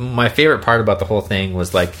it, my favorite part about the whole thing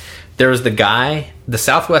was there was the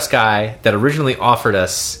Southwest guy that originally offered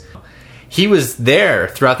us. He was there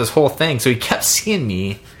throughout this whole thing, so he kept seeing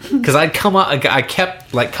me because I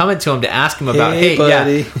kept coming to him to ask him about, hey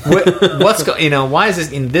buddy. What's why is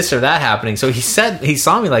this or that happening? So he said he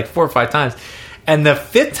saw me 4 or 5 times, And the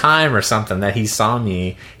 5th time or something that he saw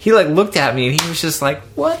me, he like looked at me and he was just like,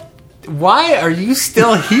 "What? Why are you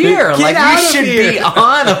still here? Like you should be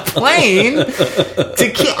on a plane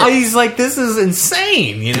to." He's like, "This is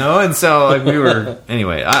insane," you know. And so like we were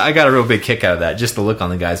anyway. I got a real big kick out of that, just the look on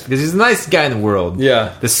the guys, because he's the nicest guy in the world.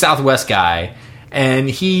 Yeah, the Southwest guy. And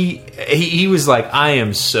he was like, I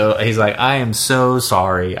am so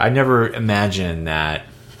sorry. I never imagined that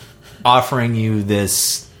offering you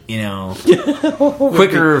this,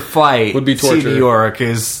 quicker flight would be torture. To New York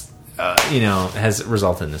is, has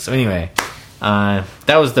resulted in this. So anyway, that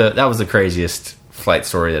was the craziest flight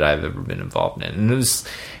story that I've ever been involved in. And it's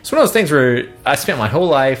one of those things where I spent my whole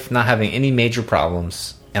life not having any major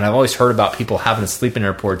problems. And I've always heard about people having to sleep in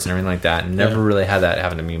airports and everything like that, and never really had that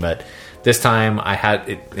happen to me. But this time I had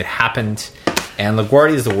it happened, and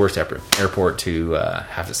LaGuardia is the worst airport to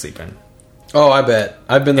have to sleep in. Oh, I bet.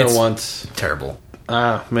 I've been there once. Terrible.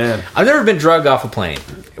 Ah, man. I've never been drugged off a plane,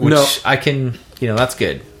 which I can, that's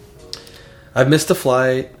good. I've missed a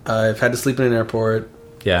flight. I've had to sleep in an airport.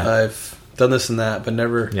 Yeah. I've done this and that, but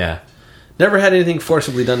never never had anything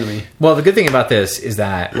forcibly done to me. Well, the good thing about this is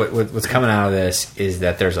that what's coming out of this is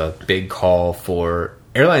that there's a big call for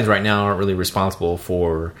airlines right now aren't really responsible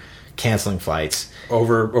for canceling flights,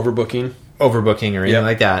 overbooking or anything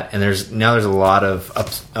like that. And there's a lot of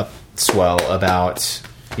upswell about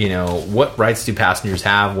what rights do passengers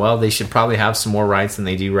have. Well, they should probably have some more rights than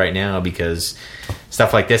they do right now, because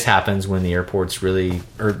stuff like this happens when the airport's really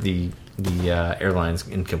or the airline's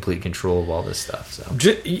in complete control of all this stuff. So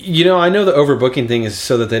I know the overbooking thing is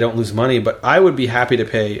so that they don't lose money, but I would be happy to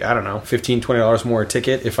pay, I don't know, $15-$20 more a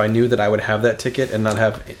ticket if I knew that I would have that ticket and not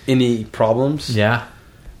have any problems. Yeah.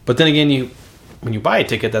 But then again, when you buy a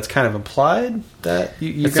ticket, that's kind of implied that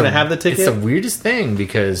you're going to have the ticket. It's the weirdest thing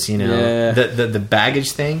because, the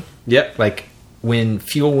baggage thing. Yep. Like when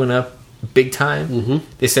fuel went up big time,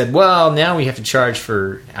 they said, well, now we have to charge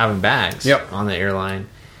for having bags on the airline.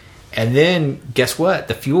 And then guess what?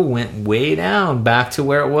 The fuel went way down back to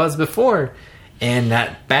where it was before. And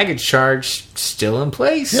that baggage charge still in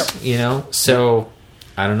place, So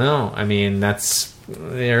I don't know. I mean, the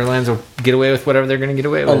airlines will get away with whatever they're going to get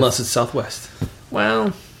away with. Unless it's Southwest.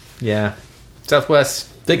 Well, yeah.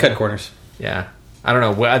 Southwest. They cut corners. Yeah. I don't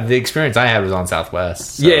know. The experience I had was on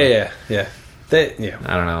Southwest. So. Yeah. I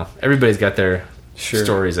don't know. Everybody's got their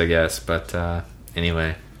stories, I guess. But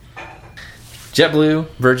anyway. JetBlue,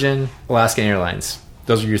 Virgin, Alaskan Airlines.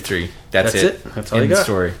 Those are your 3. That's it. That's all you got. The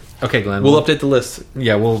story. Okay, Glenn. We'll update the list.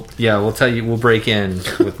 Yeah, we'll tell you. We'll break in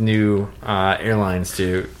with new airlines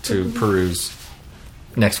to peruse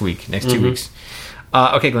next 2 weeks.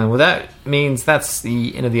 Okay, Glenn. Well, that means that's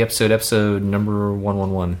the end of the episode. Episode number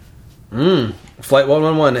 111. Flight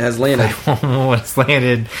 111 has landed. Flight 111 has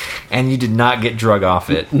landed, and you did not get drug off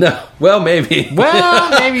it. No. Well, maybe.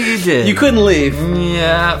 Maybe you did. You couldn't leave.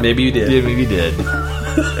 Yeah. Maybe you did. Yeah, maybe you did. You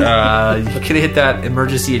could have hit that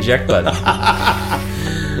emergency eject button.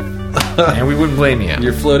 And we wouldn't blame you.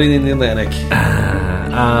 You're floating in the Atlantic.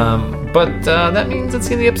 But that means that's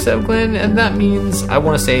the end of the episode, Glenn. And that means I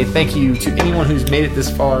want to say thank you to anyone who's made it this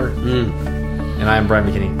far. And I am Brian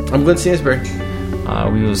McKinney. I'm Glenn Stansberry.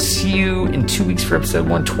 We will see you in 2 weeks for episode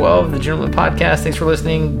 112 of the Gentlemint Podcast. Thanks for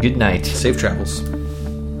listening. Good night. Safe travels.